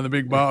cones you could buy in the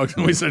big box,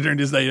 and we sat there and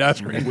just ate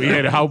ice cream. We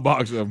had a whole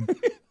box of them.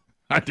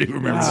 I do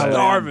remember that.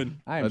 Starving.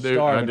 I do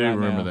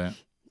remember that.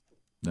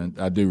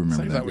 I do remember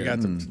Seems that. like we got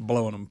to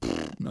blowing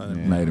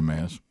them. Made a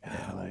mess.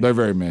 They're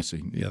very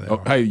messy. Yeah, they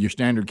are. Hey, your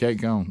standard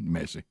cake cone,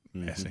 messy.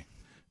 Messy.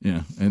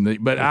 Yeah,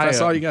 but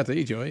that's all you got to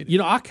eat. You'll eat it. You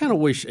know, I kind of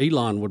wish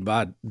Elon would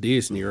buy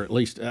Disney, or at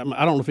least I don't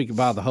know if he could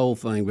buy the whole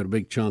thing, but a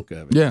big chunk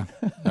of it. Yeah,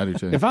 I do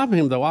too. If I'm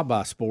him, though, I'd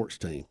buy a sports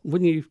team.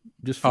 Wouldn't you?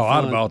 Just for I'd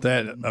fun? have bought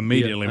that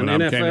immediately when I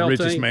became the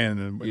richest man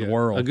in the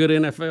world. A good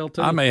NFL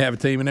team. I may have a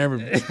team in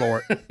every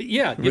sport.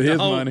 Yeah, with his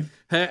money.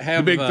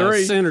 Have the big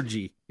three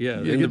synergy.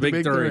 Yeah, in get the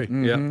big three.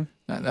 Mm-hmm.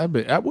 Yeah,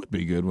 that would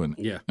be good, wouldn't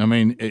it? Yeah. I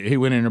mean, he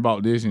went in and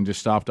bought Disney and just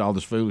stopped all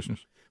this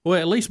foolishness. Well,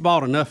 at least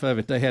bought enough of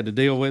it they had to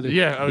deal with it.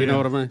 Yeah, you know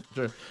what I mean.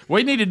 Sure.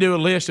 We need to do a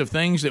list of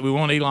things that we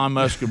want Elon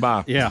Musk to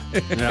buy. Yeah,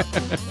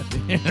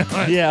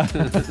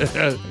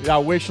 Yeah.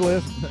 Our wish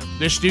list.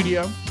 This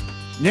studio.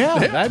 Yeah,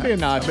 that'd be a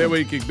nice. I bet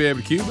we could be able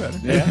to cue better.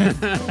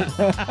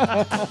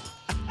 Yeah.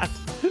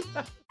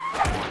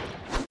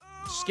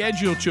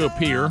 Scheduled to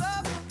appear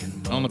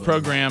on the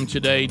program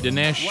today,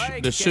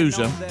 Dinesh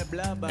D'Souza,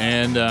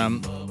 and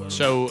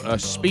so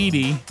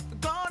Speedy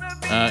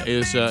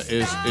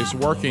is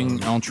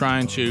working on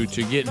trying to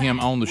get him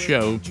on the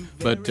show,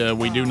 but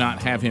we do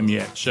not have him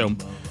yet. So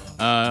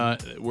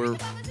we're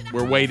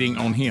waiting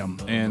on him,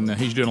 and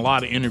he's doing a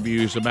lot of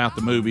interviews about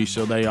the movie,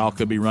 so they all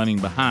could be running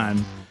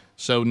behind.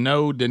 So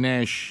no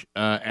Dinesh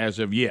as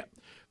of yet.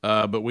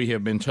 But we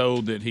have been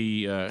told that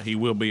he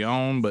will be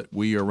on, but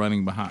we are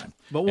running behind.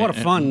 But what a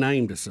fun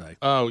name to say.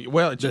 Oh,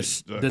 well, it's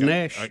just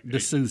Dinesh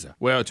D'Souza.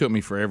 Well, it took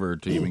me forever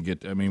to even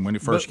get. I mean, when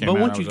it first came out. out,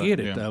 But once you get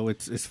it, though,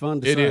 it's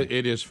fun to say.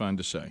 It is fun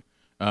to say.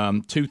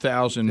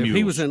 2,000 If mules.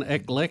 he was an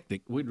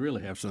eclectic, we'd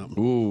really have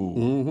something. Ooh.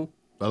 Mm-hmm.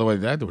 By the way,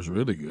 that was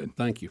really good.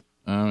 Thank you.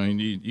 I mean,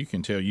 you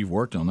can tell you've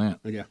worked on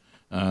that. Yeah.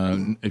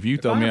 If you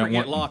throw if me I out ever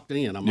get locked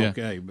in, I'm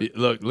okay. But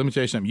look, let me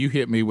tell you something. You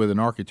hit me with an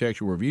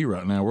architectural review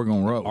right now. We're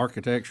going to roll.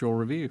 Architectural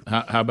review.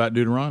 How about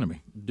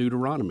Deuteronomy?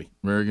 Deuteronomy.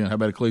 Very good. How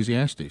about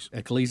Ecclesiastes?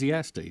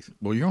 Ecclesiastes.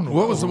 Well, you're on the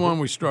What was the one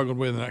we struggled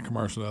with in that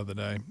commercial the other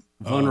day?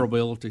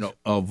 Vulnerabilities.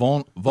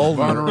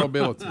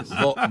 Vulnerabilities.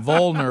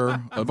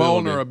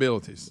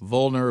 Vulnerabilities.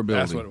 Vulnerability.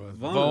 That's what it was.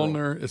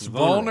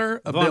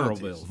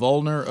 Vulnerabilities.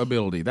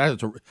 Vulnerability.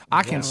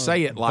 I can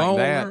say it like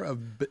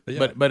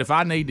that. But if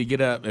I need to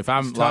get up, if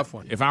I'm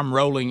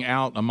rolling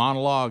out a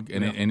monologue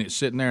and it's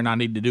sitting there and I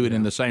need to do it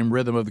in the same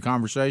rhythm of the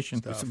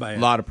conversation, a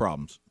lot of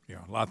problems. Yeah,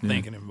 a lot of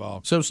thinking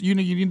involved. So you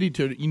need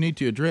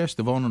to address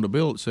the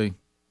vulnerability.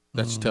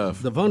 That's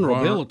tough. The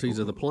vulnerabilities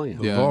of the plan.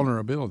 The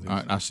vulnerabilities. All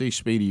right, I see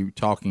Speedy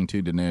talking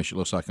to Dinesh. It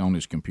looks like on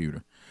his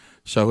computer.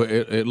 So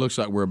it looks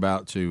like we're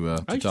about to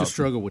I used to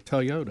struggle with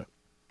Toyota.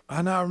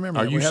 I know. I remember.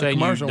 Are you saying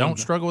you don't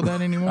struggle with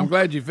that anymore? I'm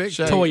glad you fixed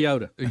it.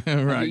 Toyota.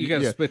 Right. You got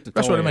to spit the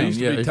That's toy what I mean. out.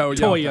 Yeah.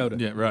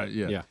 Toyota. Yeah. Right.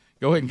 Yeah.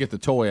 Go ahead and get the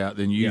toy out.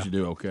 Then you usually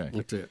do okay.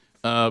 That's it.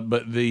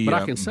 But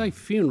I can say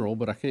funeral,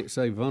 but I can't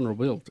say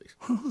vulnerabilities.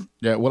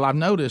 Yeah, well, I've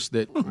noticed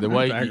that the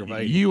way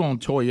you on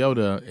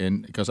Toyota,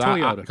 and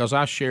because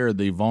I share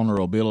the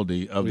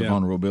vulnerability of the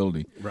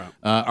vulnerability. Right.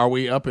 Are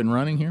we up and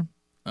running here?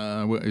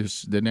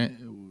 Is the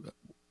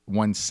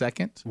 1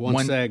 second?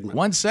 One segment.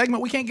 1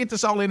 segment. We can't get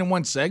this all in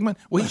 1 segment.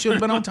 We should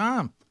have been on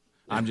time.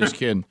 I'm just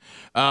kidding.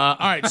 All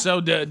right,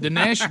 so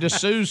Dinesh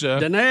D'Souza.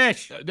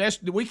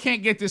 Dinesh. We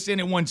can't get this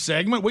in 1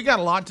 segment. We got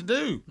a lot to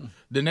do.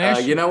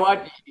 Dinesh. You know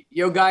what?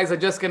 You guys are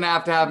just going to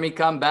have me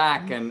come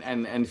back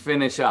and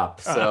finish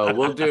up. So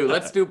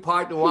let's do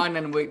part 1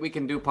 and we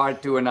can do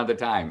part 2 another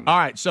time. All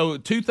right, so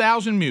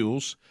 2,000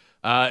 Mules.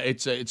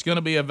 It's going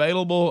to be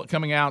available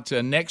coming out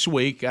next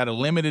week at a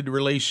limited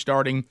release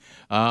starting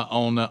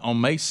on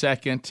May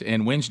 2nd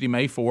and Wednesday,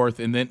 May 4th,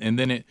 and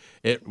then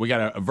we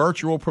got a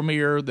virtual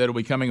premiere that'll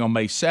be coming on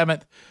May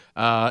 7th,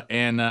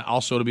 and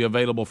also to be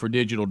available for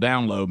digital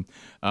download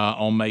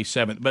on May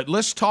 7th. But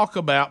let's talk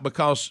about,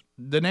 because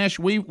Dinesh,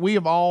 we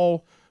have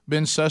all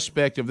been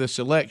suspect of this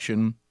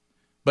election,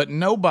 but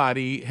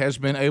nobody has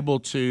been able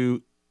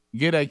to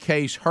get a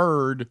case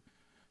heard.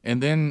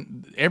 And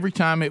then every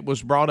time it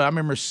was brought up, I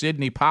remember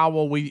Sidney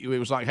Powell. It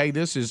was like, hey,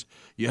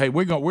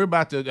 we're going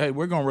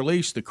to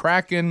release the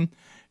Kraken,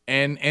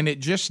 and it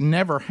just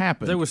never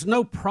happened. There was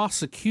no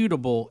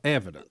prosecutable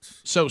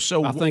evidence. So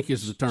I think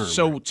is the term.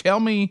 So tell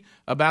me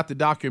about the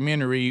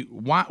documentary.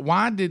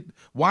 Why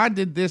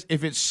did this?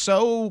 If it's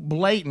so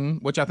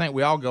blatant, which I think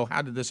we all go,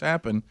 how did this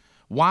happen?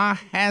 Why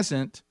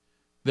hasn't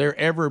there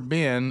ever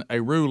been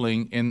a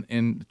ruling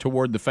in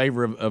toward the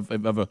favor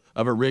of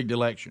a rigged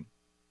election?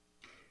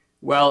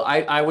 Well,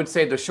 I would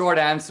say the short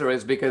answer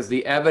is because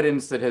the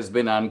evidence that has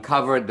been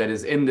uncovered that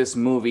is in this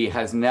movie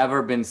has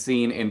never been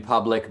seen in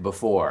public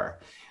before.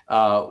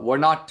 We're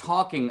not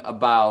talking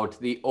about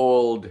the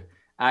old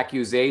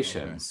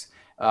accusations.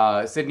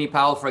 Sidney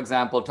Powell, for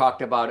example,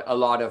 talked about a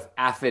lot of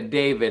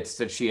affidavits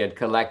that she had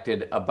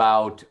collected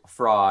about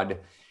fraud.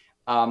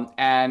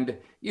 And,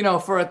 you know,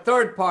 for a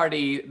third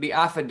party, the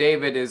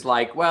affidavit is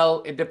like,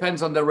 well, it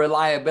depends on the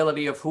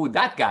reliability of who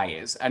that guy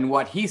is and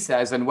what he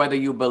says and whether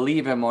you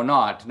believe him or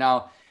not.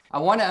 Now, I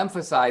want to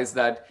emphasize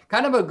that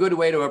kind of a good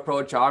way to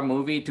approach our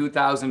movie,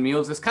 2,000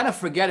 Mules, is kind of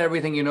forget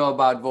everything you know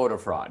about voter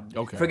fraud.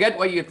 Okay. Forget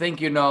what you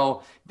think you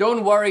know.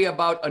 Don't worry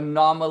about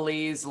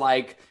anomalies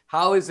like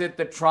how is it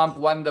that Trump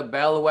won the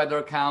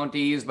bellwether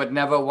counties but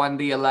never won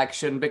the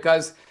election?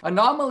 Because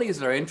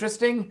anomalies are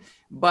interesting,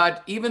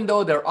 but even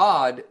though they're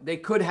odd, they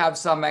could have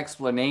some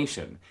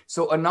explanation.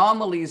 So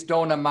anomalies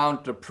don't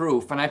amount to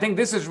proof. And I think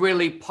this is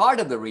really part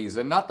of the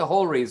reason, not the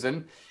whole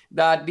reason,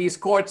 that these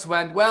courts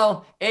went,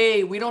 well,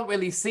 A, we don't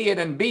really see it,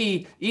 and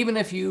B, even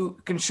if you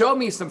can show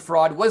me some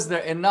fraud, was there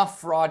enough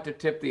fraud to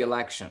tip the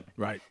election?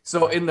 Right.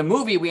 So in the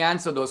movie, we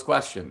answer those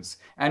questions.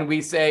 And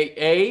we say,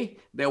 A,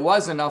 there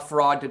was enough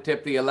fraud to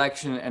tip the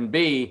election, and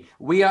B,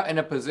 we are in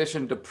a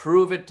position to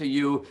prove it to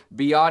you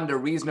beyond a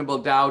reasonable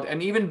doubt.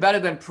 And even better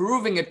than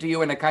proving it to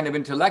you in a kind of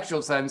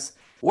intellectual sense,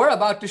 we're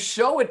about to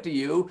show it to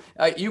you.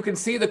 You can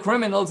see the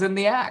criminals in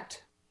the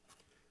act.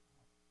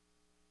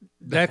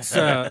 That's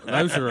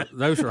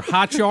those are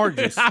high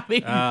charges. I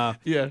mean,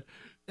 yeah.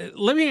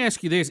 Let me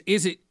ask you this: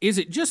 is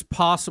it just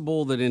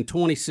possible that in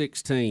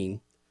 2016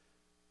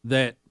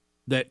 that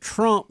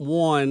Trump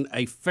won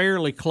a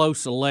fairly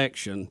close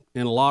election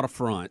in a lot of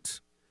fronts,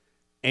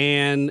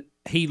 and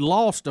he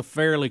lost a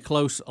fairly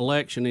close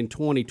election in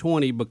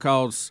 2020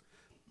 because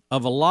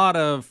of a lot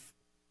of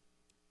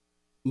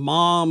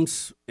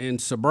moms in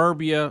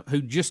suburbia who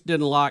just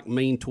didn't like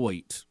mean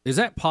tweets? Is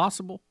that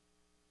possible?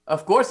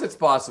 Of course it's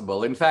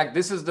possible. In fact,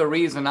 this is the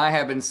reason I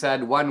haven't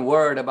said one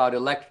word about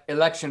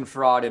election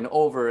fraud in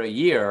over a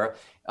year.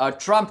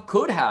 Trump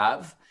could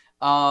have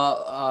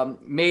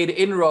made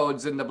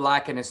inroads in the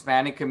Black and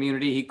Hispanic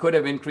community. He could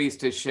have increased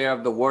his share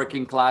of the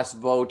working class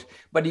vote,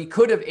 but he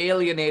could have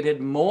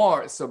alienated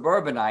more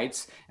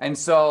suburbanites. And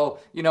so,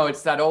 you know,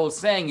 it's that old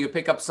saying, you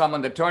pick up some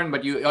on the turn,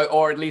 but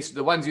or at least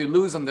the ones you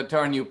lose on the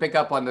turn, you pick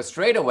up on the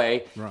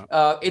straightaway. Right.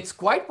 It's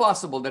quite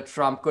possible that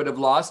Trump could have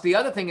lost. The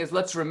other thing is,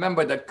 let's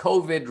remember that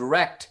COVID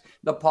wrecked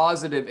the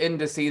positive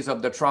indices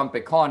of the Trump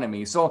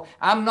economy. So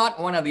I'm not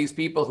one of these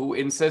people who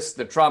insists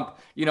that Trump,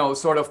 you know,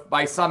 sort of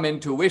by some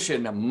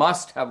intuition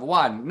must have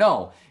won.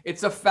 No,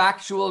 it's a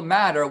factual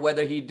matter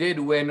whether he did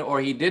win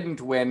or he didn't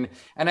win.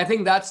 And I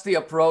think that's the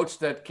approach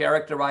that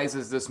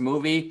characterizes this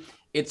movie.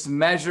 It's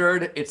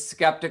measured, it's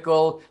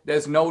skeptical,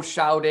 there's no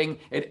shouting,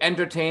 it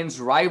entertains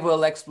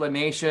rival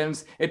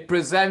explanations, it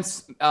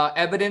presents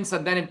evidence,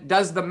 and then it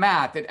does the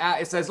math.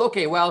 It says,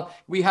 okay, well,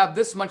 we have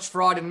this much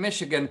fraud in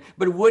Michigan,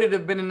 but would it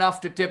have been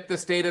enough to tip the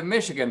state of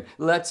Michigan?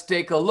 Let's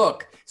take a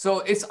look. So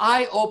it's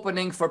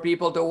eye-opening for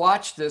people to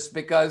watch this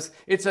because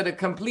it's at a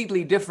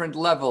completely different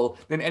level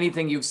than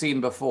anything you've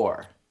seen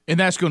before. And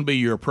that's going to be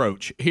your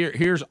approach.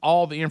 Here's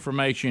all the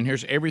information,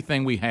 here's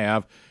everything we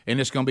have,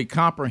 and it's going to be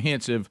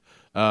comprehensive.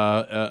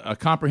 A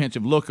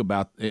comprehensive look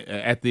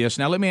at this.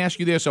 Now, let me ask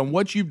you this on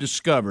what you've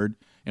discovered,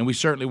 and we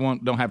certainly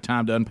don't have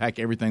time to unpack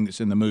everything that's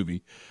in the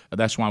movie.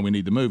 That's why we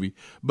need the movie.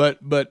 But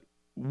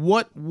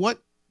what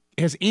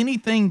has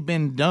anything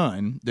been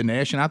done,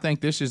 Dinesh? And I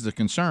think this is the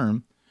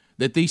concern,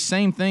 that these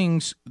same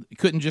things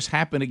couldn't just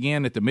happen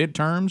again at the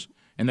midterms,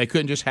 and they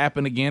couldn't just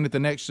happen again at the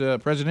next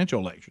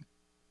presidential election.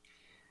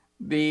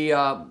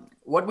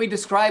 What we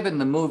describe in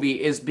the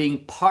movie is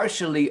being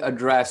partially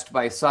addressed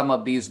by some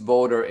of these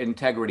voter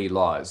integrity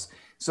laws.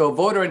 So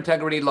voter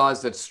integrity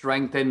laws that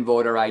strengthen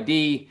voter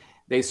ID,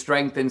 they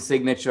strengthen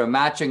signature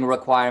matching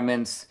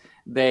requirements,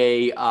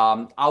 they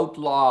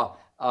outlaw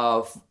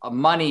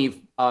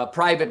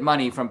private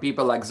money from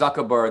people like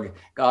Zuckerberg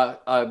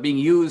being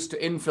used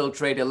to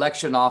infiltrate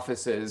election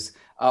offices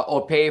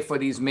or pay for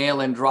these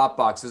mail-in drop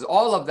boxes.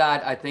 All of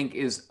that, I think,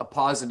 is a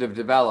positive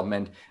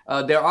development.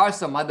 There are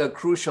some other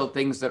crucial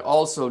things that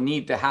also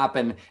need to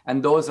happen,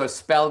 and those are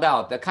spelled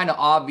out. They're kind of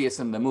obvious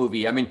in the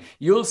movie. I mean,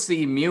 you'll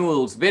see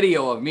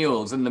video of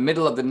mules in the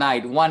middle of the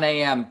night, 1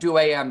 a.m., 2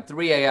 a.m.,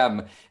 3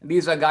 a.m.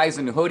 These are guys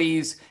in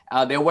hoodies.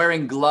 They're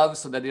wearing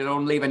gloves so that they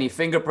don't leave any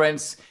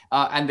fingerprints,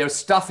 and they're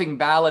stuffing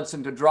ballots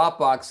into drop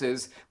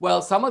boxes.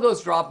 Well, some of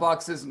those drop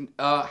boxes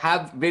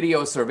have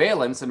video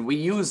surveillance, and we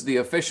use the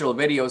official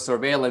video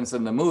surveillance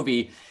in the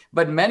movie,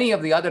 but many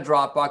of the other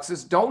drop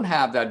boxes don't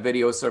have that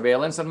video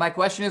surveillance. And my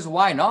question is,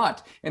 why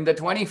not? In the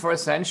 21st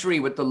century,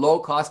 with the low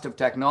cost of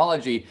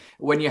technology,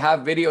 when you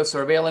have video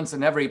surveillance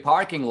in every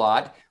parking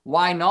lot,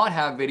 why not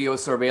have video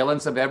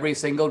surveillance of every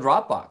single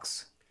drop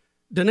box?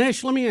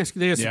 Dinesh, let me ask you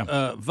this.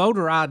 Yeah.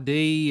 Voter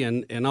ID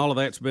and all of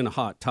that's been a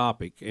hot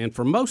topic. And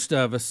for most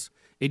of us,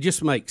 it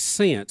just makes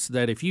sense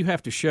that if you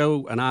have to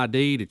show an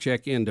ID to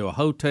check into a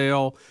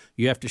hotel,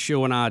 you have to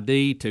show an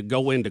ID to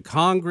go into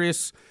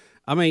Congress,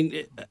 I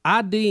mean,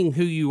 IDing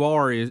who you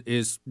are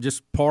is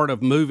just part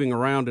of moving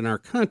around in our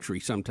country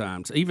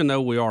sometimes. Even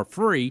though we are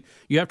free,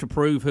 you have to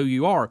prove who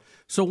you are.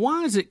 So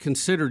why is it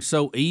considered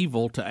so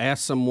evil to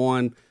ask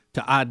someone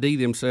to ID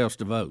themselves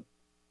to vote?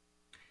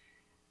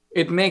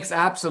 It makes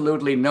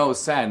absolutely no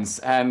sense.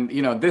 And,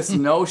 this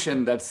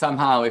notion that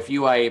somehow if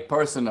you are a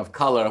person of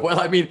color, well,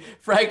 I mean,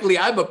 frankly,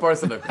 I'm a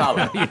person of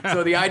color.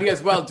 So the idea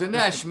is, well,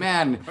 Dinesh,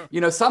 man,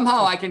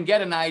 somehow I can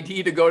get an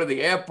ID to go to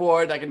the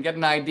airport. I can get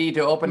an ID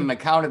to open an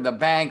account at the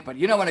bank. But,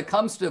 when it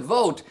comes to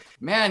vote,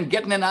 man,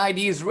 getting an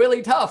ID is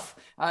really tough.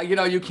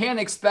 You can't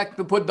expect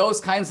to put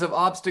those kinds of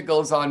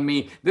obstacles on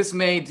me. This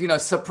may,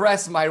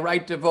 suppress my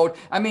right to vote.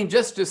 I mean,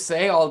 just to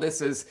say all this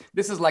is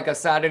like a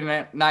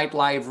Saturday Night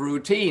Live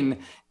routine.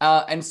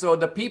 And so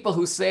the people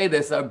who say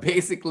this are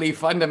basically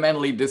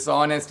fundamentally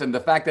dishonest, and the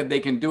fact that they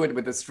can do it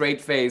with a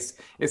straight face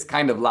is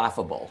kind of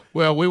laughable.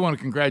 Well, we want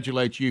to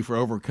congratulate you for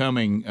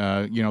overcoming,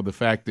 the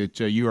fact that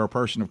you are a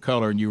person of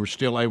color and you were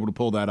still able to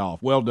pull that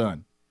off. Well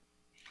done.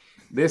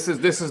 This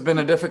has been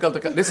a difficult.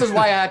 This is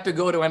why I had to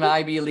go to an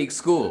Ivy League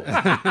school.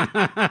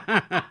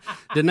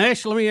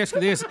 Dinesh, let me ask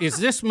you this: is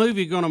this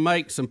movie going to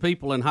make some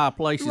people in high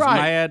places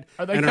mad?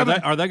 Are they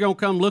going to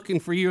come looking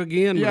for you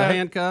again with the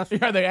handcuffs?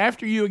 Are they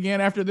after you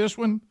again after this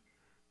one?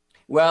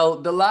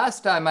 Well, the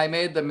last time I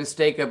made the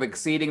mistake of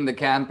exceeding the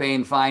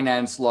campaign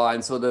finance law,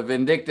 and so the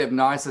vindictive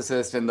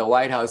narcissist in the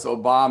White House,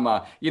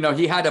 Obama,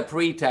 he had a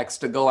pretext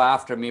to go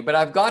after me. But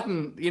I've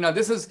gotten,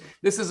 this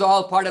is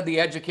all part of the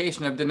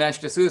education of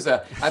Dinesh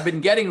D'Souza. I've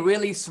been getting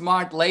really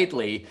smart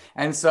lately,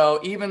 and so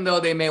even though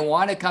they may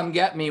want to come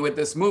get me with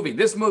this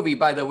movie,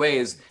 by the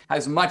way,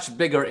 has much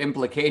bigger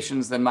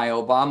implications than my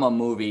Obama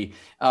movie,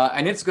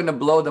 and it's going to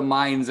blow the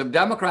minds. If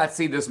Democrats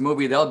see this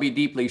movie, they'll be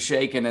deeply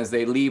shaken as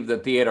they leave the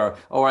theater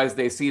or as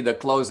they see the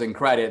closing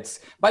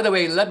credits. By the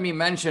way, let me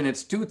mention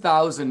it's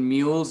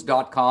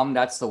 2000mules.com.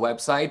 That's the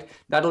website.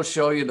 That'll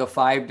show you the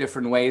 5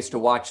 different ways to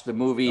watch the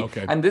movie.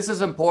 Okay. And this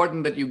is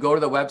important that you go to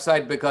the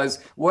website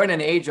because we're in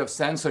an age of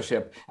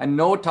censorship, and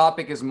no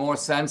topic is more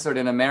censored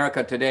in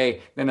America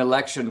today than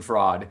election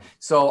fraud.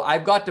 So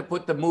I've got to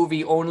put the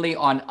movie only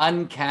on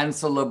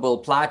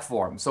uncancelable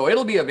platforms. So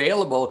it'll be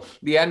available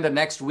the end of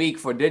next week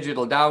for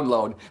digital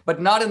download,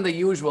 but not in the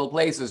usual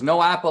places.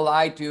 No Apple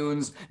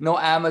iTunes, no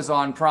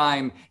Amazon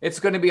Prime. It's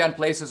going to be on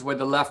places where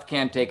the left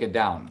can't take it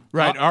down.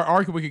 Right.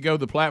 Or we could go to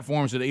the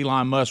platforms that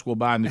Elon Musk will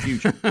buy in the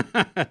future.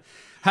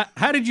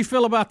 How did you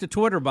feel about the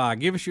Twitter buy?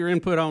 Give us your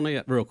input on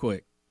it real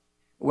quick.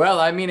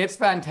 Well, I mean, it's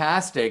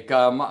fantastic.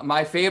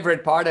 My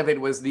favorite part of it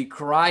was the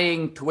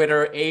crying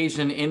Twitter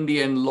Asian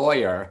Indian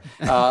lawyer.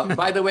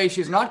 By the way,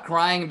 she's not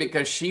crying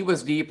because she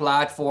was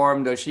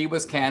deplatformed or she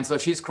was canceled.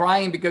 She's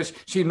crying because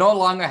she no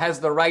longer has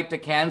the right to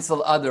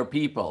cancel other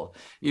people.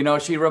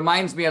 She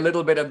reminds me a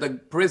little bit of the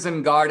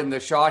prison guard in the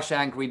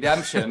Shawshank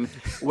Redemption,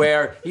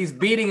 where he's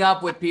beating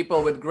up with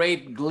people with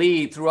great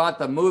glee throughout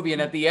the movie.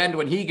 And at the end,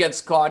 when he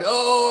gets caught, he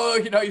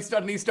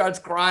suddenly starts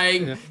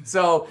crying. Yeah.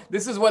 So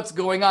this is what's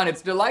going on.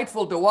 It's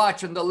delightful to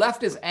watch, and the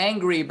left is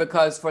angry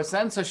because for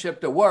censorship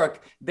to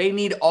work, they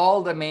need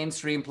all the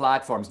mainstream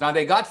platforms. Now,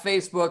 they got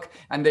Facebook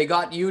and they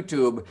got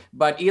YouTube,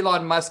 but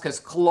Elon Musk has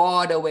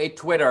clawed away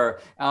Twitter,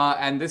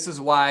 and this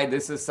is why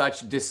this is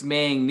such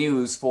dismaying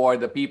news for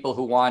the people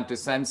who want to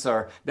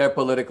censor their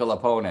political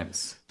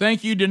opponents.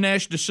 Thank you,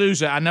 Dinesh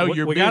D'Souza. I know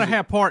you're busy. We got to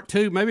have part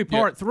 2, maybe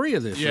part 3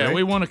 of this. Yeah, right?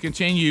 We want to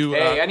continue.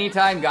 Hey,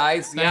 anytime,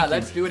 guys. Yeah,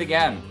 let's do it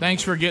again.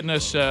 Thanks for getting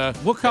us.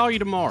 We'll call you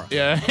tomorrow.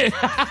 Yeah.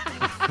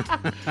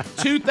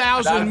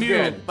 2,000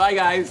 Mules. Bye,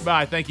 guys.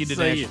 Bye. Thank you,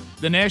 Dinesh.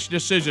 Dinesh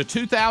D'Souza,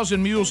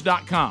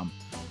 2000mules.com.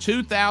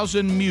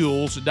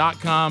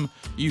 2000mules.com.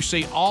 You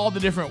see all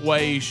the different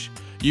ways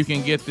you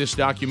can get this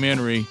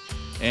documentary.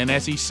 And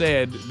as he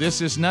said,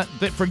 this is not.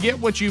 Forget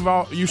what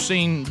you've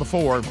seen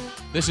before.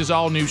 This is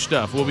all new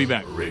stuff. We'll be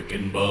back. Rick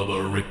and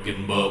Bubba, Rick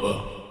and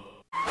Bubba.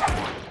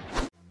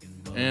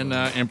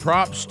 And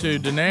props to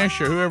Dinesh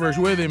or whoever's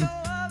with him.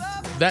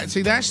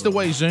 That's the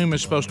way Zoom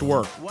is supposed to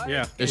work.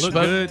 Yeah, it's look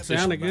good,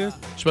 sounded good.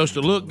 Supposed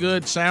to look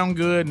good, sound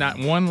good, not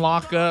one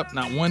lockup,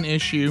 not one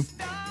issue.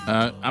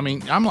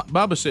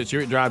 Bubba sits here.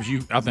 It drives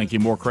you. I think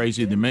you're more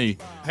crazy than me.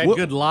 Had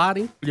good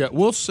lighting. Yeah,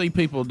 we'll see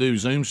people do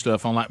Zoom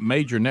stuff on like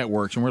major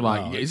networks, and we're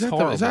like, is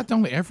that the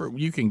only effort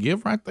you can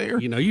give right there?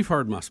 You've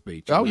heard my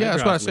speech. Oh yeah,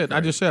 that's what I said. Crazy.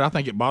 I just said I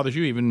think it bothers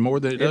you even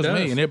more than it does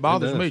me, and it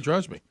bothers me.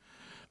 Trust me.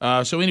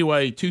 So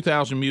anyway,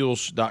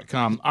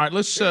 2000mules.com. All right,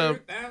 let's.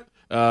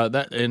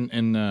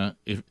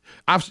 If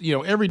I've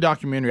every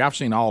documentary I've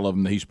seen all of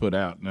them that he's put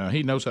out.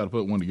 He knows how to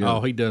put one together.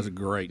 Oh, he does a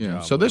great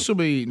job. So this will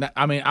be.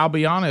 I'll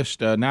be honest.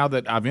 Now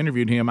that I've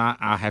interviewed him,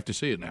 I have to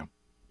see it now.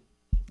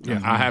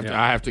 Yeah, I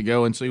have to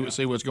go and see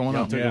what's going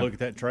on. Take a look at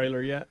that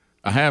trailer yet?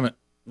 I haven't.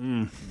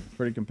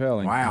 Pretty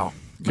compelling. Wow.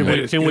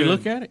 Can we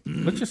look at it?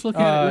 Let's just look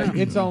at it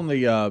now. It's on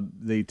the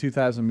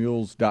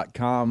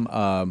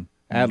 2000mules.com.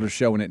 Adler's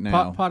showing it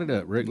now. Pot it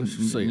up, Rick. Let's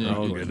just see.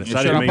 Oh, goodness. It's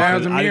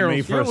 1,000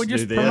 years. Yeah, we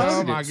just promoted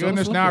Oh, my it.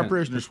 goodness. Now our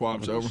prisoner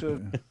swap's over.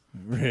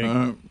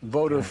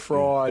 Voter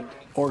fraud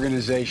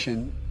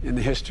organization in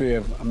the history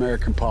of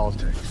American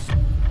politics.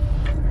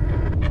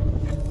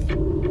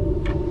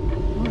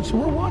 So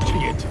we're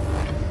watching it.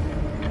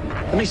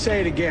 Let me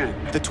say it again.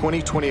 The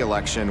 2020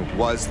 election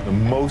was the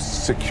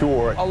most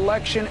secure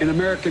election in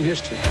American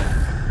history.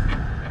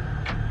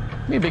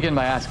 Let me begin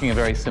by asking a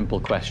very simple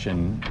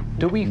question.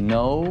 Do we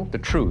know the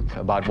truth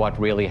about what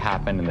really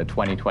happened in the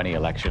 2020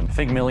 election? I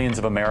think millions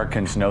of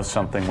Americans know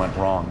something went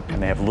wrong,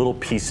 and they have little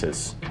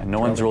pieces, and no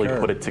one's really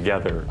put it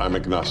together. I'm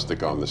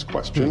agnostic on this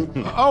question.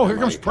 Oh, here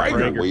comes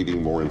Prager. I'm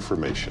awaiting more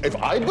information. If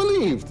I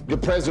believed the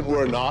president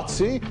were a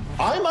Nazi,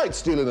 I might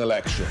steal an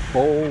election.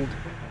 Bold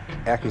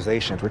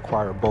accusations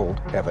require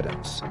bold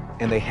evidence,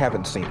 and they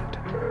haven't seen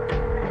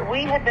it.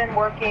 We have been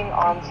working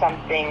on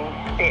something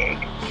big.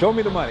 Show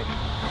me the money.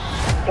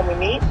 Can we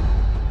meet?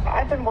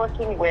 I've been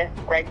working with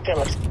Greg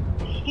Phillips.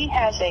 He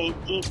has a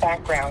deep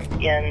background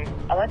in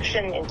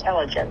election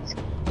intelligence.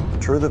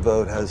 True the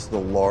Vote has the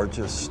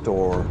largest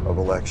store of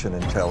election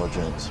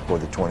intelligence for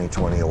the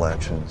 2020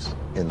 elections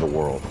in the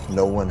world.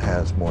 No one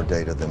has more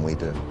data than we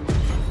do.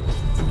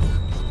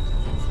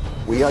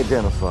 We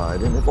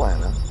identified in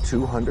Atlanta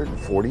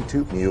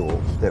 242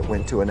 mules that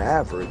went to an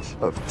average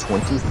of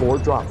 24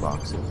 drop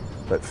boxes.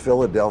 But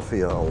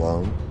Philadelphia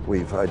alone,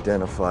 we've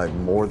identified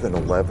more than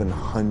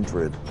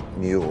 1,100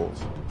 mules.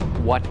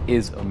 What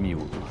is a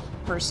mule?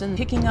 Person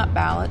picking up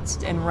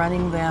ballots and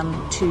running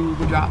them to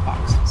the drop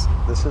boxes.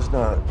 This is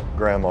not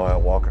grandma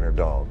out walking her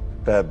dog.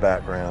 Bad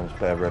backgrounds,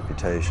 bad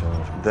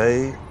reputations.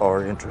 They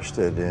are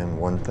interested in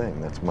one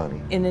thing, that's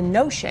money. And in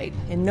no shape,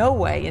 in no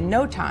way, in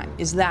no time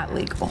is that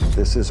legal.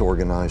 This is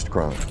organized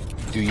crime.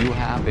 Do you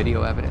have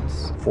video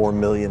evidence? 4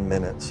 million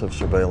minutes of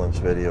surveillance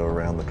video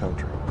around the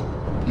country.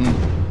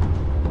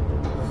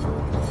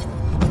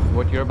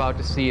 What you're about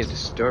to see is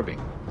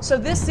disturbing. So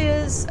this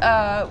is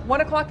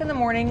 1 o'clock in the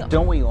morning.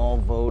 Don't we all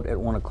vote at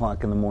 1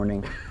 o'clock in the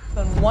morning?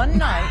 On one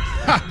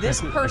night,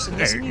 this person,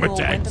 this mule,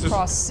 went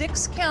across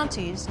 6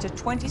 counties to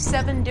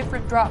 27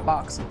 different drop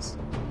boxes.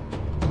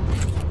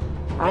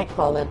 I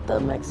call it the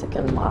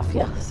Mexican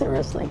mafia,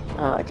 seriously,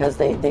 because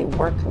they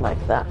work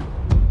like that.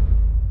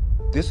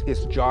 This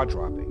is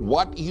jaw-dropping.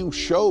 What you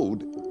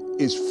showed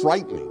is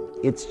frightening.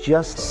 It's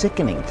just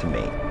sickening to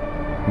me.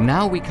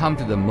 Now we come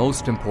to the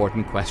most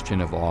important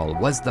question of all.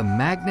 Was the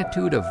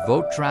magnitude of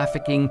vote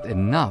trafficking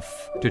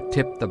enough to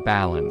tip the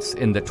balance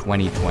in the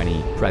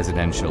 2020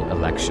 presidential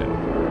election?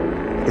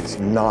 It's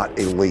not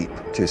a leap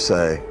to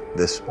say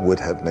this would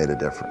have made a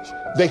difference.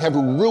 They have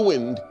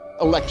ruined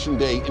Election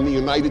Day in the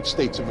United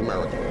States of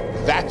America.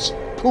 That's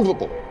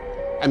provable.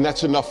 And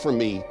that's enough for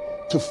me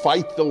to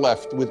fight the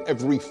left with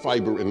every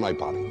fiber in my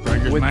body.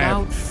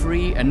 Without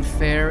free and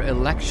fair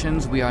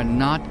elections, we are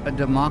not a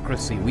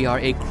democracy. We are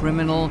a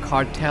criminal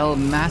cartel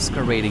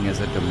masquerading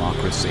as a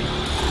democracy.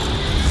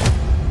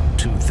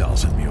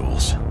 2,000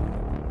 mules.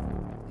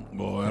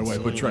 Boy, that way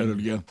to portray it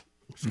again.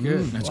 It's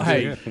good. That's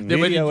Hey, good.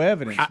 video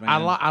evidence, man.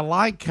 I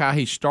like how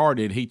he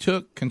started. He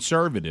took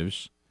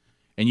conservatives,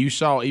 and you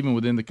saw even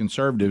within the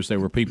conservatives, there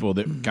were people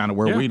that kind of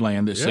where we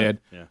land that said,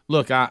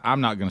 look, I'm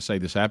not going to say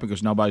this happened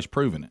because nobody's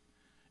proven it.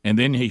 And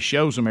then he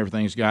shows them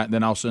everything he's got, and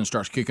then all of a sudden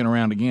starts kicking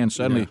around again.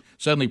 Suddenly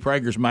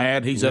Prager's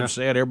mad. He's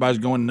upset. Everybody's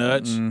going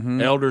nuts.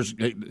 Elders,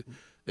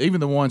 even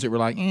the ones that were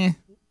like,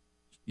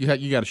 you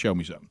got to show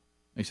me something.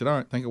 He said, all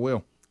right, think I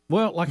will.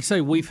 Well, like I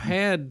say, we've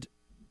had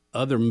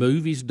other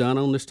movies done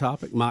on this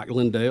topic. Mike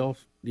Lindell,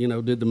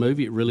 did the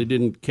movie. It really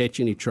didn't catch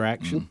any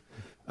traction.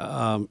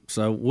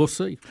 So we'll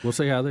see. We'll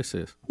see how this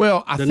is.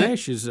 Well,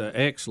 Dinesh is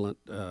excellent,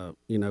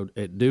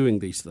 at doing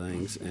these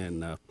things,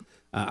 and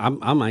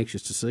I'm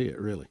anxious to see it,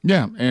 really.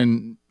 Yeah,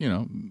 and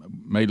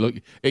may look.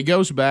 It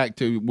goes back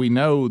to we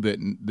know that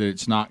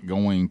it's not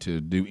going to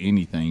do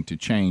anything to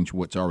change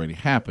what's already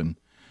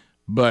happened,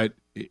 but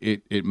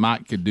it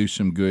could do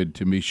some good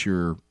to be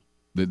sure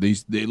that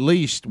these, at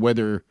least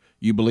whether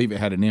you believe it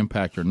had an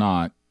impact or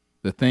not,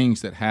 the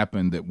things that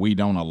happen that we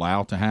don't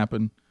allow to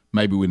happen,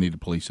 maybe we need to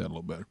police that a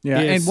little better. Yeah,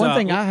 and one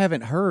thing I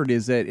haven't heard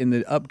is that in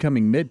the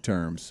upcoming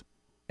midterms,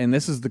 and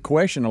this is the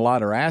question a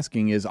lot are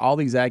asking, is all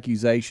these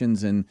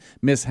accusations and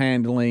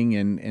mishandling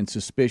and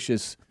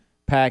suspicious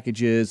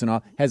packages and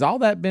all, has all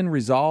that been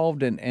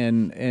resolved?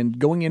 And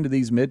going into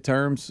these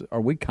midterms,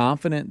 are we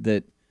confident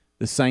that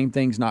the same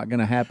thing's not going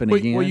to happen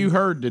again? Well, you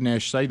heard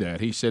Dinesh say that.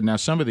 He said, now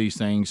some of these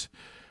things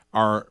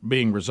are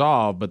being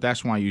resolved, but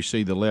that's why you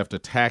see the left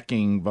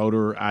attacking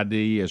voter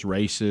ID as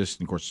racist.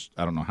 And of course,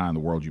 I don't know how in the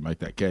world you make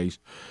that case,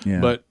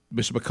 but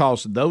it's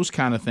because those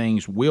kind of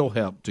things will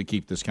help to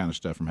keep this kind of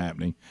stuff from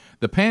happening.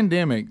 The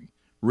pandemic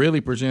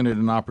really presented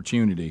an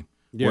opportunity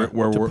where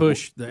to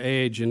push the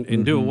edge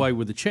and do away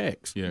with the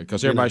checks. Yeah,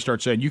 because everybody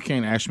starts saying you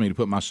can't ask me to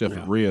put myself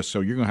at risk,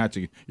 so you're gonna have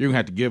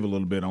to give a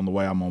little bit on the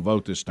way I'm gonna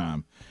vote this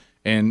time.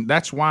 And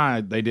that's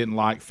why they didn't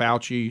like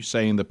Fauci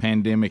saying the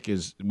pandemic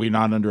we're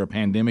not under a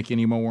pandemic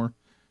anymore.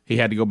 He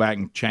had to go back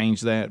and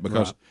change that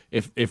because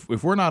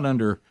if we're not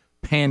under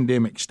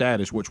pandemic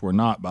status, which we're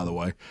not, by the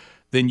way,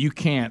 then you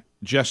can't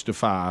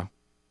justify,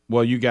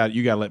 well, you got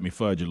to let me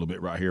fudge a little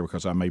bit right here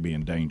because I may be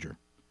in danger.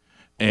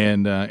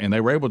 And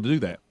they were able to do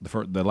that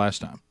the last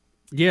time.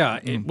 Yeah,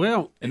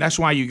 well, and that's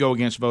why you go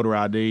against voter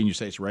ID and you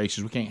say it's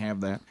racist. We can't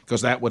have that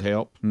because that would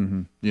help.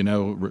 Mm-hmm. You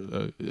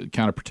know,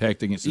 kind of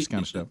protect against this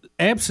kind of stuff.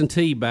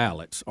 Absentee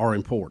ballots are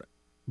important,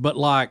 but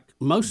like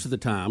most of the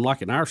time,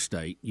 like in our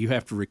state, you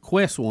have to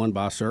request one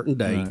by a certain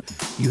date.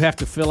 Right. You have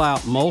to fill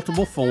out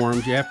multiple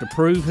forms. You have to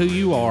prove who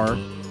you are.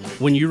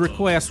 When you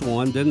request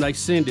one, then they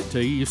send it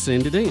to you. You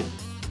send it in.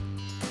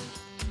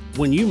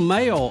 When you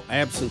mail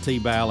absentee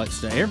ballots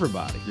to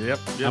everybody,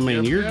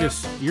 you're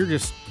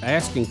just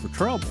asking for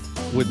trouble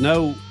with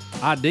no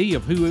idea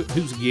of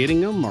who's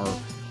getting them,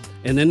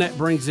 and then that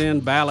brings in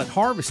ballot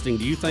harvesting.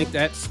 Do you think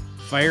that's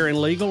fair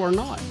and legal or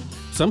not?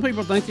 Some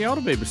people think they ought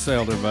to be able to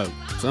sell their vote.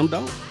 Some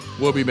don't.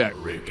 We'll be back.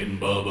 Rick and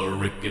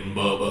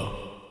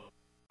Bubba.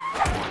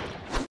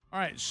 All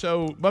right,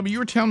 so Bubba, you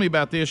were telling me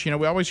about this. You know,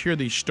 we always hear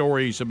these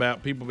stories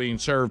about people being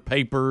served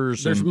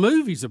papers. There's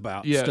movies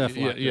about stuff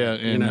like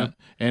that.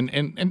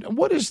 And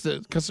what is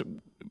the? Because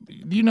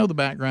do you know the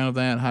background of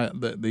that? How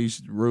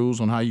these rules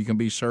on how you can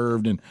be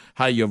served and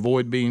how you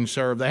avoid being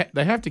served?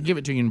 They have to give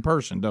it to you in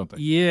person, don't they?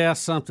 Yeah,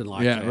 something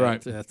like that. Yeah,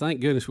 right.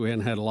 Thank goodness we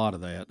hadn't had a lot of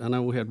that. I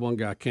know we had one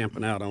guy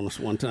camping out on us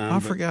one time. I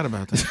forgot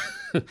about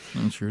that.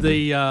 I'm sure.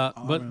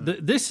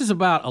 This is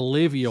about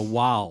Olivia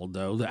Wilde,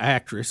 though, the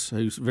actress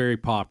who's very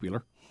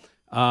popular.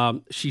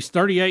 She's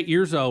 38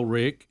 years old,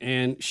 Rick,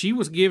 and she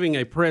was giving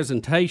a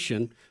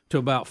presentation to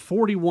about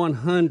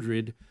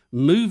 4,100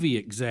 movie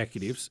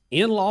executives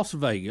in Las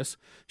Vegas.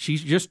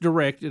 She's just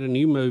directed a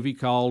new movie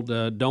called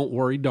Don't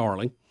Worry,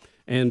 Darling,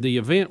 and the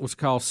event was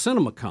called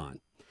CinemaCon.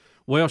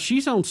 Well,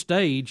 she's on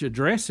stage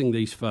addressing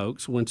these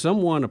folks when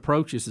someone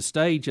approaches the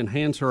stage and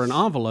hands her an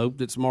envelope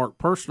that's marked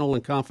personal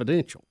and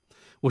confidential.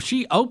 Well,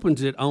 she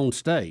opens it on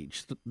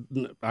stage,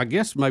 I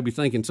guess maybe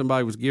thinking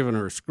somebody was giving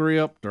her a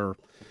script, or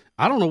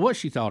I don't know what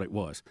she thought it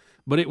was,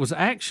 but it was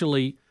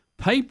actually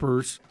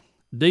papers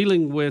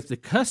dealing with the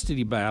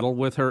custody battle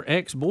with her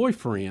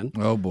ex-boyfriend.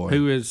 Oh, boy.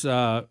 Who is,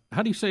 how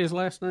do you say his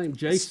last name?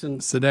 Jason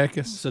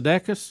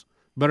Sudeikis,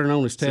 better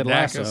known as Ted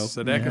Lasso.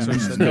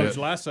 Coach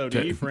Lasso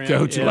to you, friend.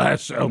 Coach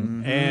Lasso.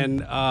 Mm-hmm.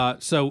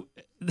 And so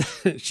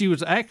she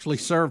was actually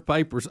served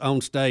papers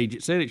on stage.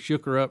 It said it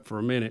shook her up for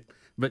a minute,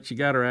 but she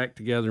got her act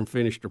together and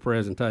finished her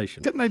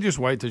presentation. Couldn't they just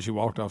wait till she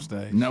walked off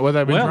stage? No, well,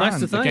 that's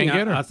the thing.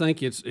 I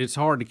think it's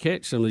hard to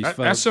catch some of these folks.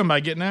 That's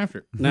somebody getting after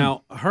it.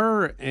 Now,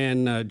 her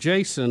and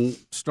Jason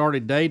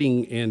started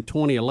dating in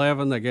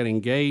 2011. They got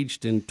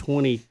engaged in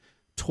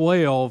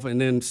 2012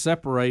 and then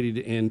separated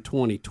in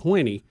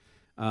 2020.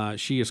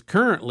 She is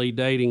currently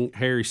dating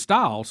Harry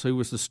Styles, who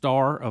was the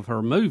star of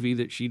her movie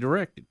that she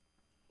directed.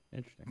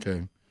 Interesting.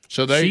 Okay.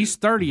 So she's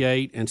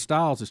 38 and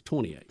Styles is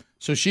 28.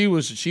 So she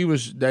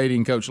was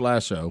dating Coach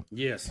Lasso.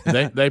 Yes.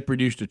 They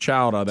produced a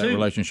child out of that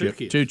relationship.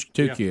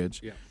 Two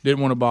kids. Yeah. Didn't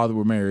want to bother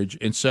with marriage,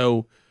 and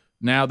so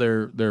now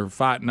they're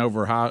fighting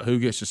over who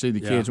gets to see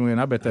the kids win.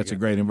 I bet that's a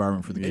great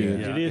environment for the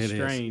kids. It is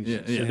strange.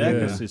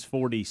 Sudeikis is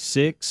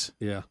 46.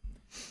 Yeah.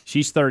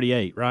 She's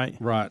 38, right?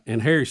 Right.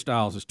 And Harry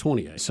Styles is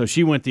 28. So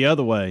she went the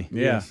other way.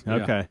 Yeah.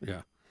 Okay.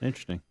 Yeah.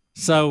 Interesting.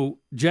 So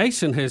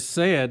Jason has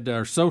said,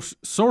 or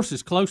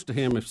sources close to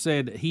him have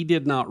said that he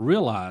did not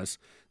realize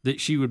that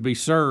she would be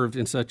served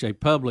in such a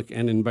public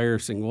and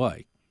embarrassing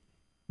way.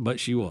 But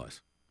she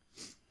was.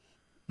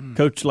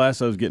 Coach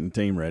Lasso's getting the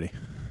team ready.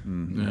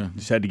 Mm-hmm. Yeah.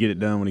 Just had to get it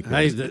done when he could.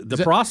 Hey, the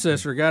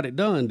processor got it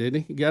done,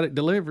 didn't he? He got it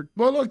delivered.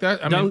 Well, look,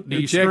 do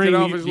you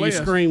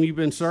scream you've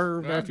been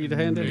served after you'd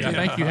handed it? I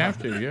think you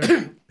have to, yeah.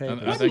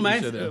 I think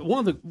you said that.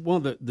 One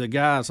of the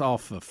guys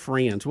off of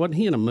Friends, wasn't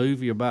he in a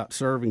movie about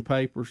serving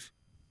papers?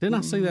 Didn't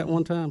I see that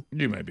one time?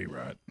 You may be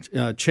right.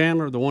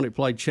 Chandler, the one that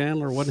played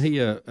Chandler, wasn't he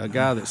a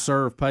guy that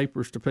served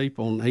papers to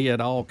people, and he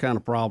had all kind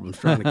of problems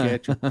trying to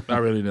catch them? I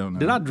really don't know.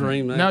 Did I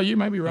dream that? No, you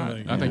may be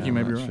right. I think you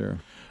may be right. Sure.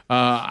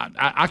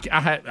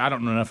 I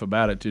don't know enough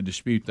about it to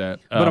dispute that.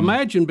 But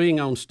imagine being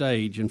on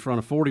stage in front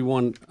of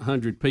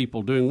 4,100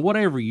 people doing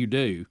whatever you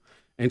do,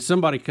 and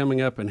somebody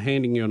coming up and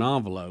handing you an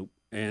envelope,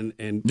 and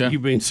you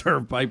being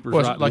served papers right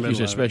in the like middle you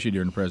said, of it. especially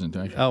during the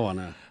presentation. Oh, I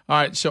know. All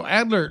right, so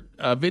Adler,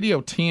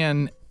 video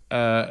 10.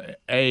 A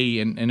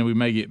and then we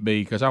may get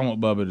B because I want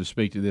Bubba to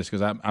speak to this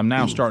because I'm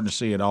now starting to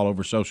see it all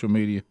over social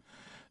media.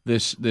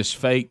 This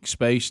fake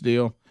space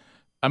deal.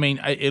 I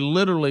mean, it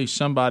literally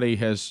somebody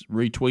has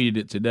retweeted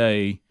it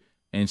today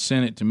and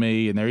sent it to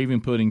me, and they're even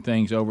putting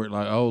things over it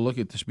like, "Oh, look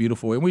at this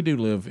beautiful." And we do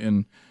live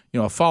in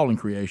a fallen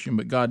creation,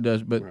 but God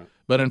does. But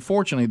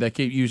unfortunately, they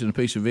keep using a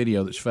piece of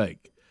video that's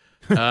fake.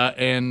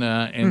 And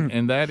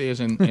that is,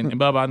 and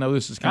Bubba, I know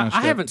this is kind of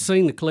stuff. I haven't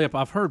seen the clip.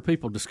 I've heard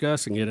people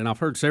discussing it, and I've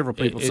heard several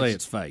people say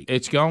it's fake.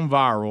 It's gone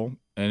viral,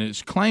 and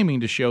it's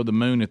claiming to show the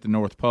moon at the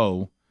North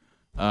Pole,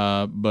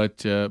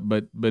 but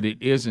it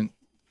isn't.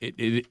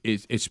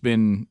 It's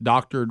been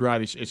doctored,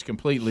 right? It's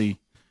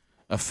completely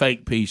a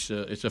fake piece.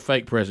 It's a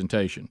fake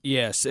presentation.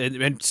 Yes,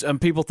 and some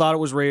people thought it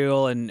was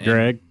real, and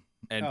Greg.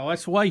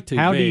 That's way too.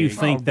 How big. do you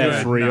think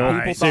that's real?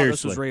 People thought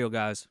this was real,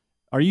 guys.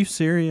 Are you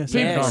serious?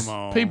 Yes. Come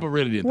on. People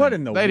really didn't. What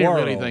in the world? They didn't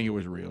really think it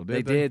was real, did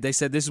they? They did. They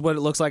said this is what it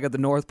looks like at the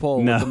North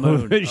Pole no, with the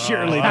moon.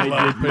 Surely they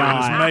did People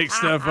not. just make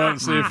stuff up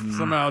and see if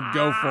somehow I'd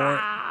go for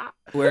it.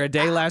 where a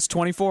day lasts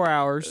 24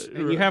 hours.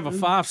 And you have a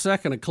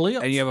 5-second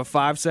eclipse. And you have a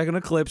 5-second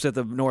eclipse at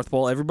the North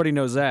Pole. Everybody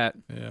knows that.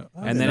 Yeah.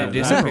 And then it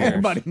disappears.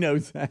 Everybody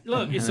knows that.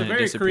 Look, it's a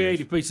very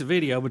creative piece of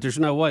video, but there's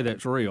no way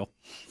that's real.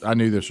 I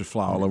knew this was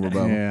fly all over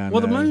Bubba. Yeah,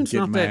 Well, the moon's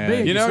not that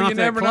big. You It's know, not you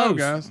that never know, close.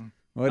 guys.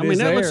 Well, I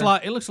mean,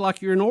 it looks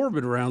like you're in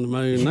orbit around the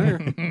moon there.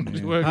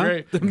 Well, Huh?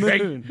 Greg,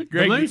 The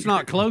Greg, moon's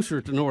not closer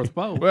at the North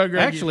Pole. Well,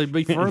 Greg, Actually, it'd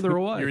be further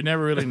away. You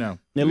never really know.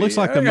 It looks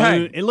like the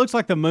moon. It looks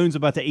like the moon's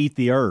about to eat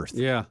the Earth.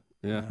 Yeah.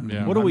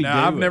 What do we do?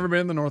 I've never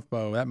been to the North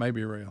Pole. That may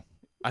be real.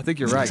 I think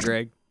you're right,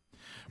 Greg.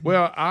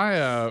 Well,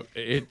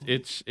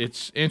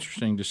 it's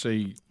interesting to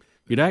see.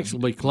 You'd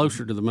actually be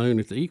closer to the moon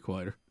at the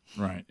equator.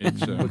 Right.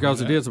 It's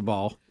because it is a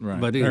ball. Right.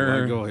 But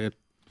anyway, go ahead.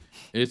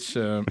 It's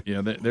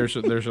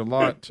there's a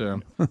lot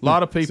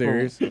of people.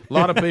 Serious? A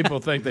lot of people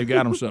think they've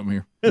got them something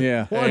here.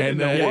 Yeah. And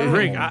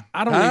Rick,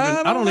 I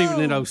don't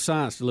even know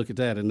science to look at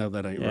that and know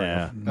that ain't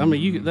real. I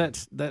mean,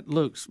 that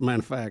looks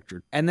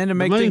manufactured. And then to the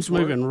make moon's things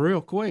moving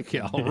real quick,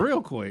 y'all,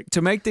 real quick.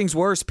 To make things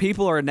worse,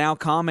 people are now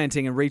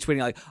commenting and retweeting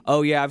like,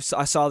 "Oh yeah,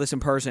 I saw this in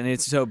person.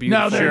 It's so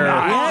beautiful." No, they're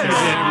not.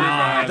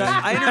 Yes.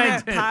 The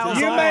internet piles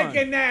You're on.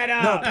 making that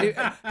up. No,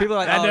 people are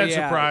like, That "Oh doesn't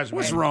yeah." surprise me.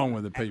 What's wrong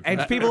with the people?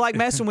 And people like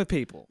messing with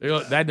people.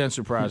 That doesn't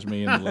surprise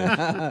me in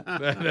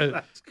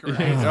the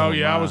least. Oh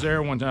yeah, I was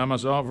there one time. I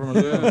saw it from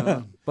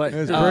myself. But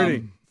It's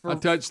pretty. I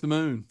touched the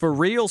moon. For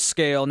real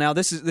scale, now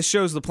this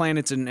shows the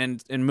planets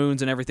and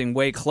moons and everything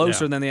way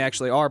closer than they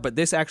actually are, but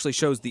this actually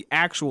shows the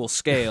actual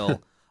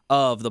scale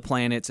of the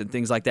planets and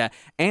things like that,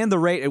 and the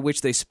rate at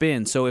which they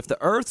spin. So if the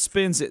Earth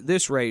spins at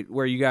this rate,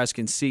 where you guys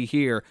can see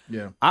here,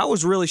 I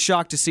was really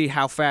shocked to see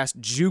how fast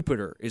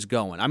Jupiter is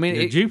going. I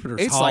mean, Jupiter's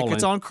it's like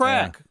it's on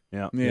crack.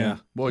 Yeah.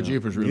 Boy,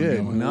 Jupiter's really Good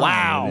going. night.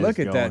 Wow. Look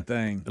at that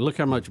thing. Look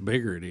how much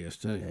bigger it is,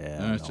 too.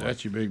 Yeah.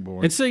 That's your big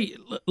boy. And see,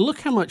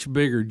 look how much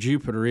bigger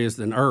Jupiter is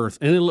than Earth.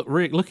 And then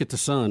Rick, look at the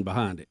sun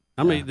behind it.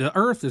 I mean, the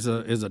Earth is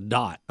a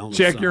dot on the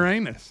sun. Check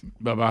Uranus.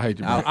 Bubba, I hate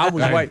to. I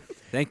was waiting.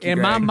 Thank you,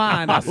 In my Greg.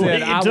 mind, I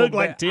said It took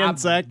like 10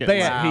 seconds.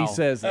 Bet he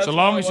says So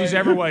long as he's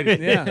ever waited.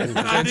 Yeah.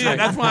 I did.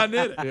 That's why I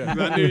did it.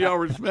 I knew y'all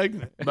were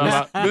expecting it.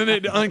 Then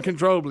it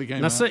uncontrollably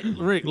came Now, out. see,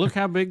 Rick, look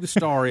how big the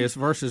star is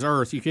versus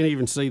Earth. You can't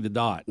even see the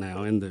dot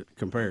now in the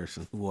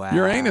comparison. Wow.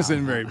 Uranus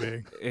isn't very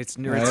big. It's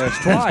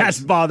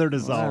That's bothered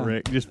us all,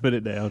 Rick. Just put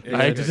it down.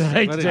 I hate to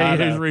tell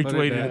you who's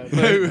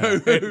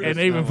retweeted it. And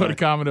even put a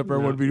comment up there,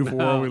 what a beautiful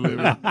world we live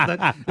in.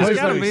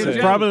 He's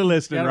probably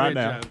listening right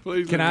now.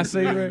 Please Can I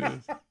see, Rick?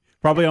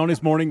 Probably on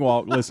his morning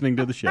walk listening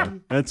to the show.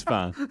 That's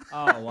fine.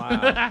 Oh,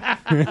 wow.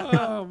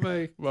 Oh,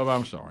 man. Well,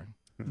 I'm sorry.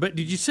 But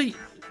did you see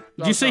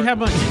how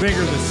much bigger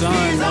the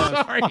sun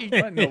was? Sorry.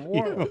 What in the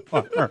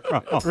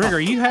world? Rick, are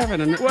you having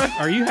an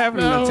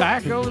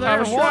attack over there? I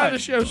was or trying what? to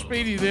show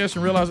Speedy this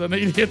and realized I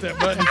needed to hit that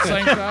button at the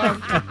same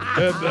time.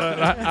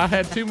 And I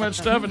had too much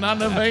stuff and not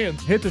enough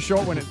hands. Hit the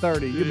short one at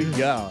 30. You'll be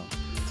gone.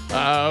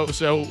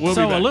 So we'll be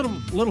So back. a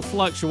little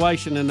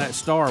fluctuation in that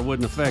star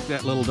wouldn't affect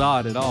that little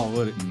dot at all,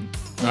 would it?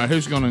 All right,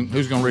 who's gonna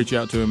reach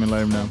out to him and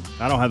let him know?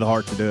 I don't have the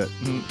heart to do it.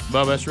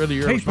 Bubba, that's really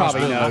your He's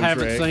probably responsibility. I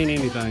haven't seen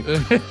anything.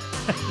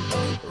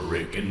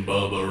 Rick and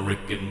Bubba,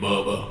 Rick and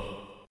Bubba.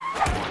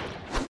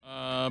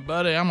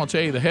 Buddy, I'm gonna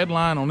tell you the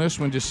headline on this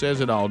one just says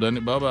it all, doesn't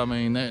it, Bubba? I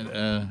mean,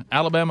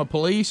 Alabama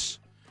police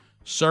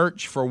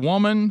search for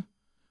woman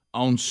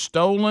on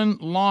stolen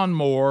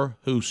lawnmower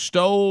who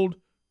stole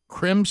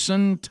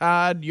Crimson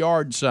Tide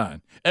yard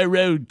sign. A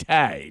road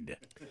tide.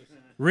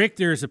 Rick,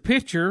 there's a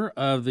picture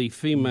of the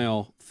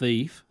female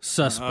thief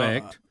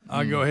suspect.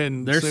 I'll go ahead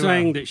and They're see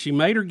saying that she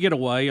made her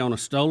getaway on a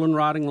stolen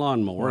riding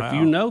lawnmower. If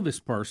you know this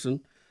person,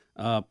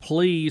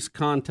 please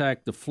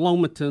contact the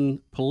Flomaton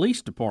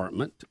Police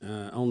Department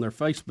on their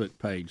Facebook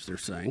page, they're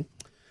saying.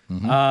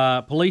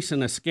 Police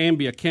in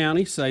Escambia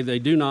County say they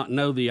do not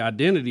know the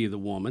identity of the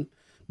woman,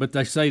 but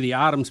they say the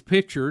items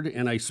pictured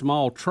in a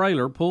small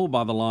trailer pulled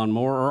by the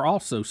lawnmower are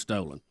also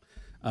stolen.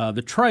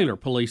 The trailer,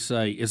 police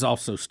say, is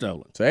also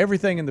stolen. So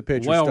everything in the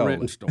picture is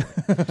Well-written story.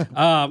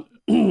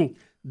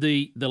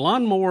 The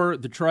lawnmower,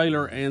 the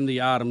trailer, and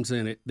the items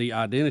in it, the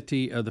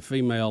identity of the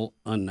female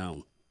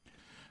unknown.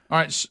 All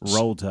right,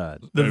 Roll Tide.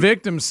 The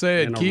victim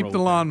said, And a keep roll the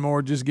tide.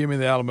 lawnmower, just give me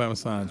the Alabama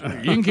signs.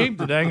 you can keep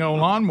the dang old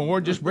lawnmower.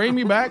 Just bring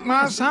me back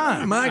my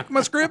sign. my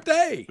script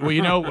A. Well,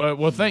 you know,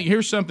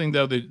 here's something,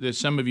 though, that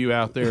some of you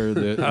out there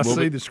that I will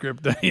see be- the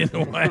script A in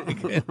the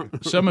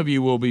wagon. some of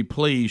you will be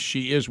pleased.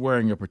 She is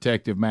wearing a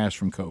protective mask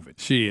from COVID.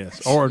 She is.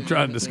 Or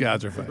trying to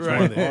disguise her face.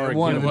 One of the other.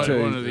 One of the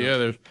two. One of the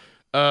others.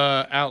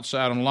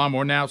 Outside on the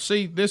lawnmower. Now,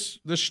 see, this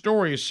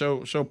story is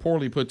so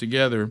poorly put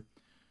together.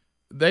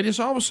 They just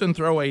all of a sudden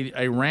throw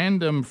a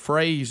random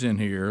phrase in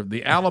here.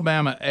 The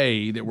Alabama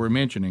A that we're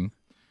mentioning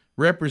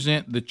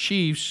represent the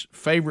Chiefs'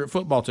 favorite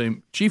football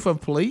team. Chief of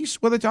Police?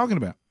 What are they talking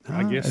about?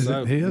 I guess Is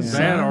so. it his?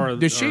 That or,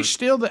 Did she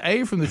steal the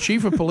A from the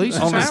Chief of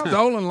Police's On a house?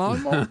 stolen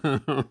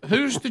lawnmower?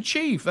 Who's the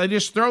chief? They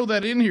just throw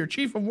that in here.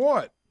 Chief of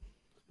what?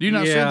 Do you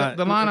not see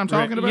the line I'm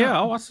talking about?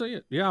 Yeah, I see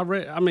it. Yeah, I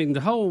read. I mean,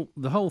 the whole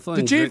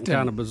thing's chieftain.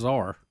 kind of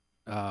bizarre.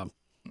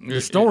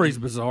 The story's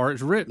bizarre.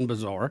 It's written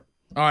bizarre.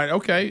 All right,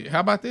 okay. How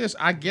about this?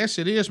 I guess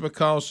it is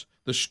because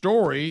The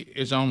story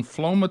is on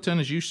Flomaton,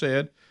 as you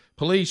said.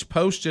 Police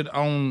posted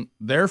on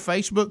their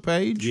Facebook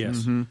page. Yes.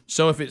 Mm-hmm.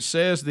 So if it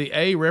says the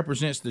A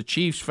represents the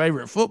chief's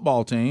favorite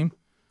football team,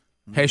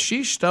 has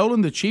she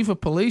stolen the chief of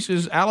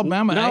police's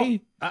Alabama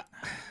A?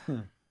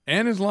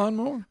 And his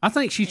lawnmower? I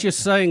think she's just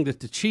saying that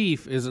the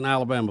chief is an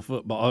Alabama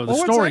football. The Well,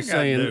 what's story's that got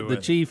to saying do that the with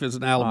it? chief is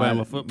an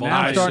Alabama football. Now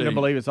I'm I starting to see.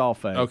 believe it's all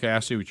fake. Okay, I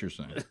see what you're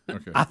saying.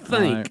 Okay. I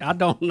think. I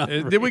don't know.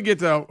 Did we get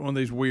to one of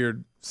these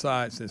weird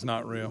sites that's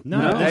not real?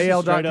 No, this is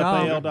AL.com. straight up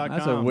AL.com.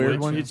 That's a weird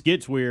one. It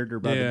gets weirder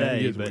by Yeah, the it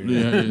day. gets But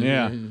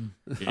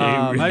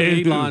Yeah.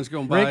 Maybe Elon's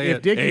going to buy Rick, it.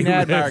 if Dickie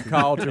Nadbauer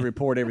called to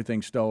report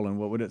everything stolen,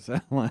 what would it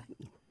sound like?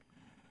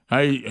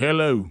 Hey,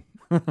 hello.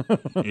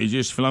 Is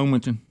this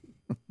Flomaton?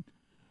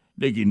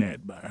 Dickie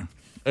Nadbauer.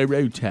 A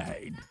road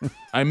tide.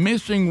 I'm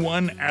missing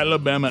one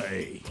Alabama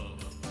A.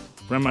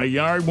 From a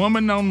yard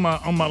woman on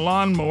my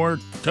lawnmower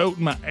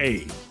toting my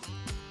A.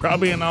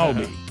 Probably an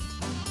Aldi.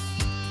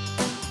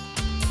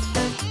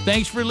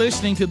 Thanks for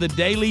listening to the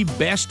daily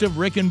Best of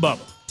Rick and Bubba.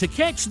 To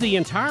catch the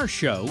entire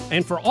show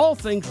and for all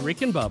things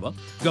Rick and Bubba,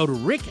 go to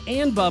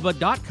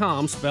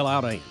rickandbubba.com, spell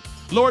out AIM.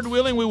 Lord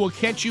willing, we will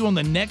catch you on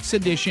the next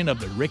edition of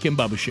the Rick and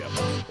Bubba Show.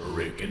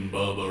 Rick and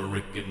Bubba,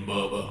 Rick and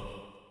Bubba.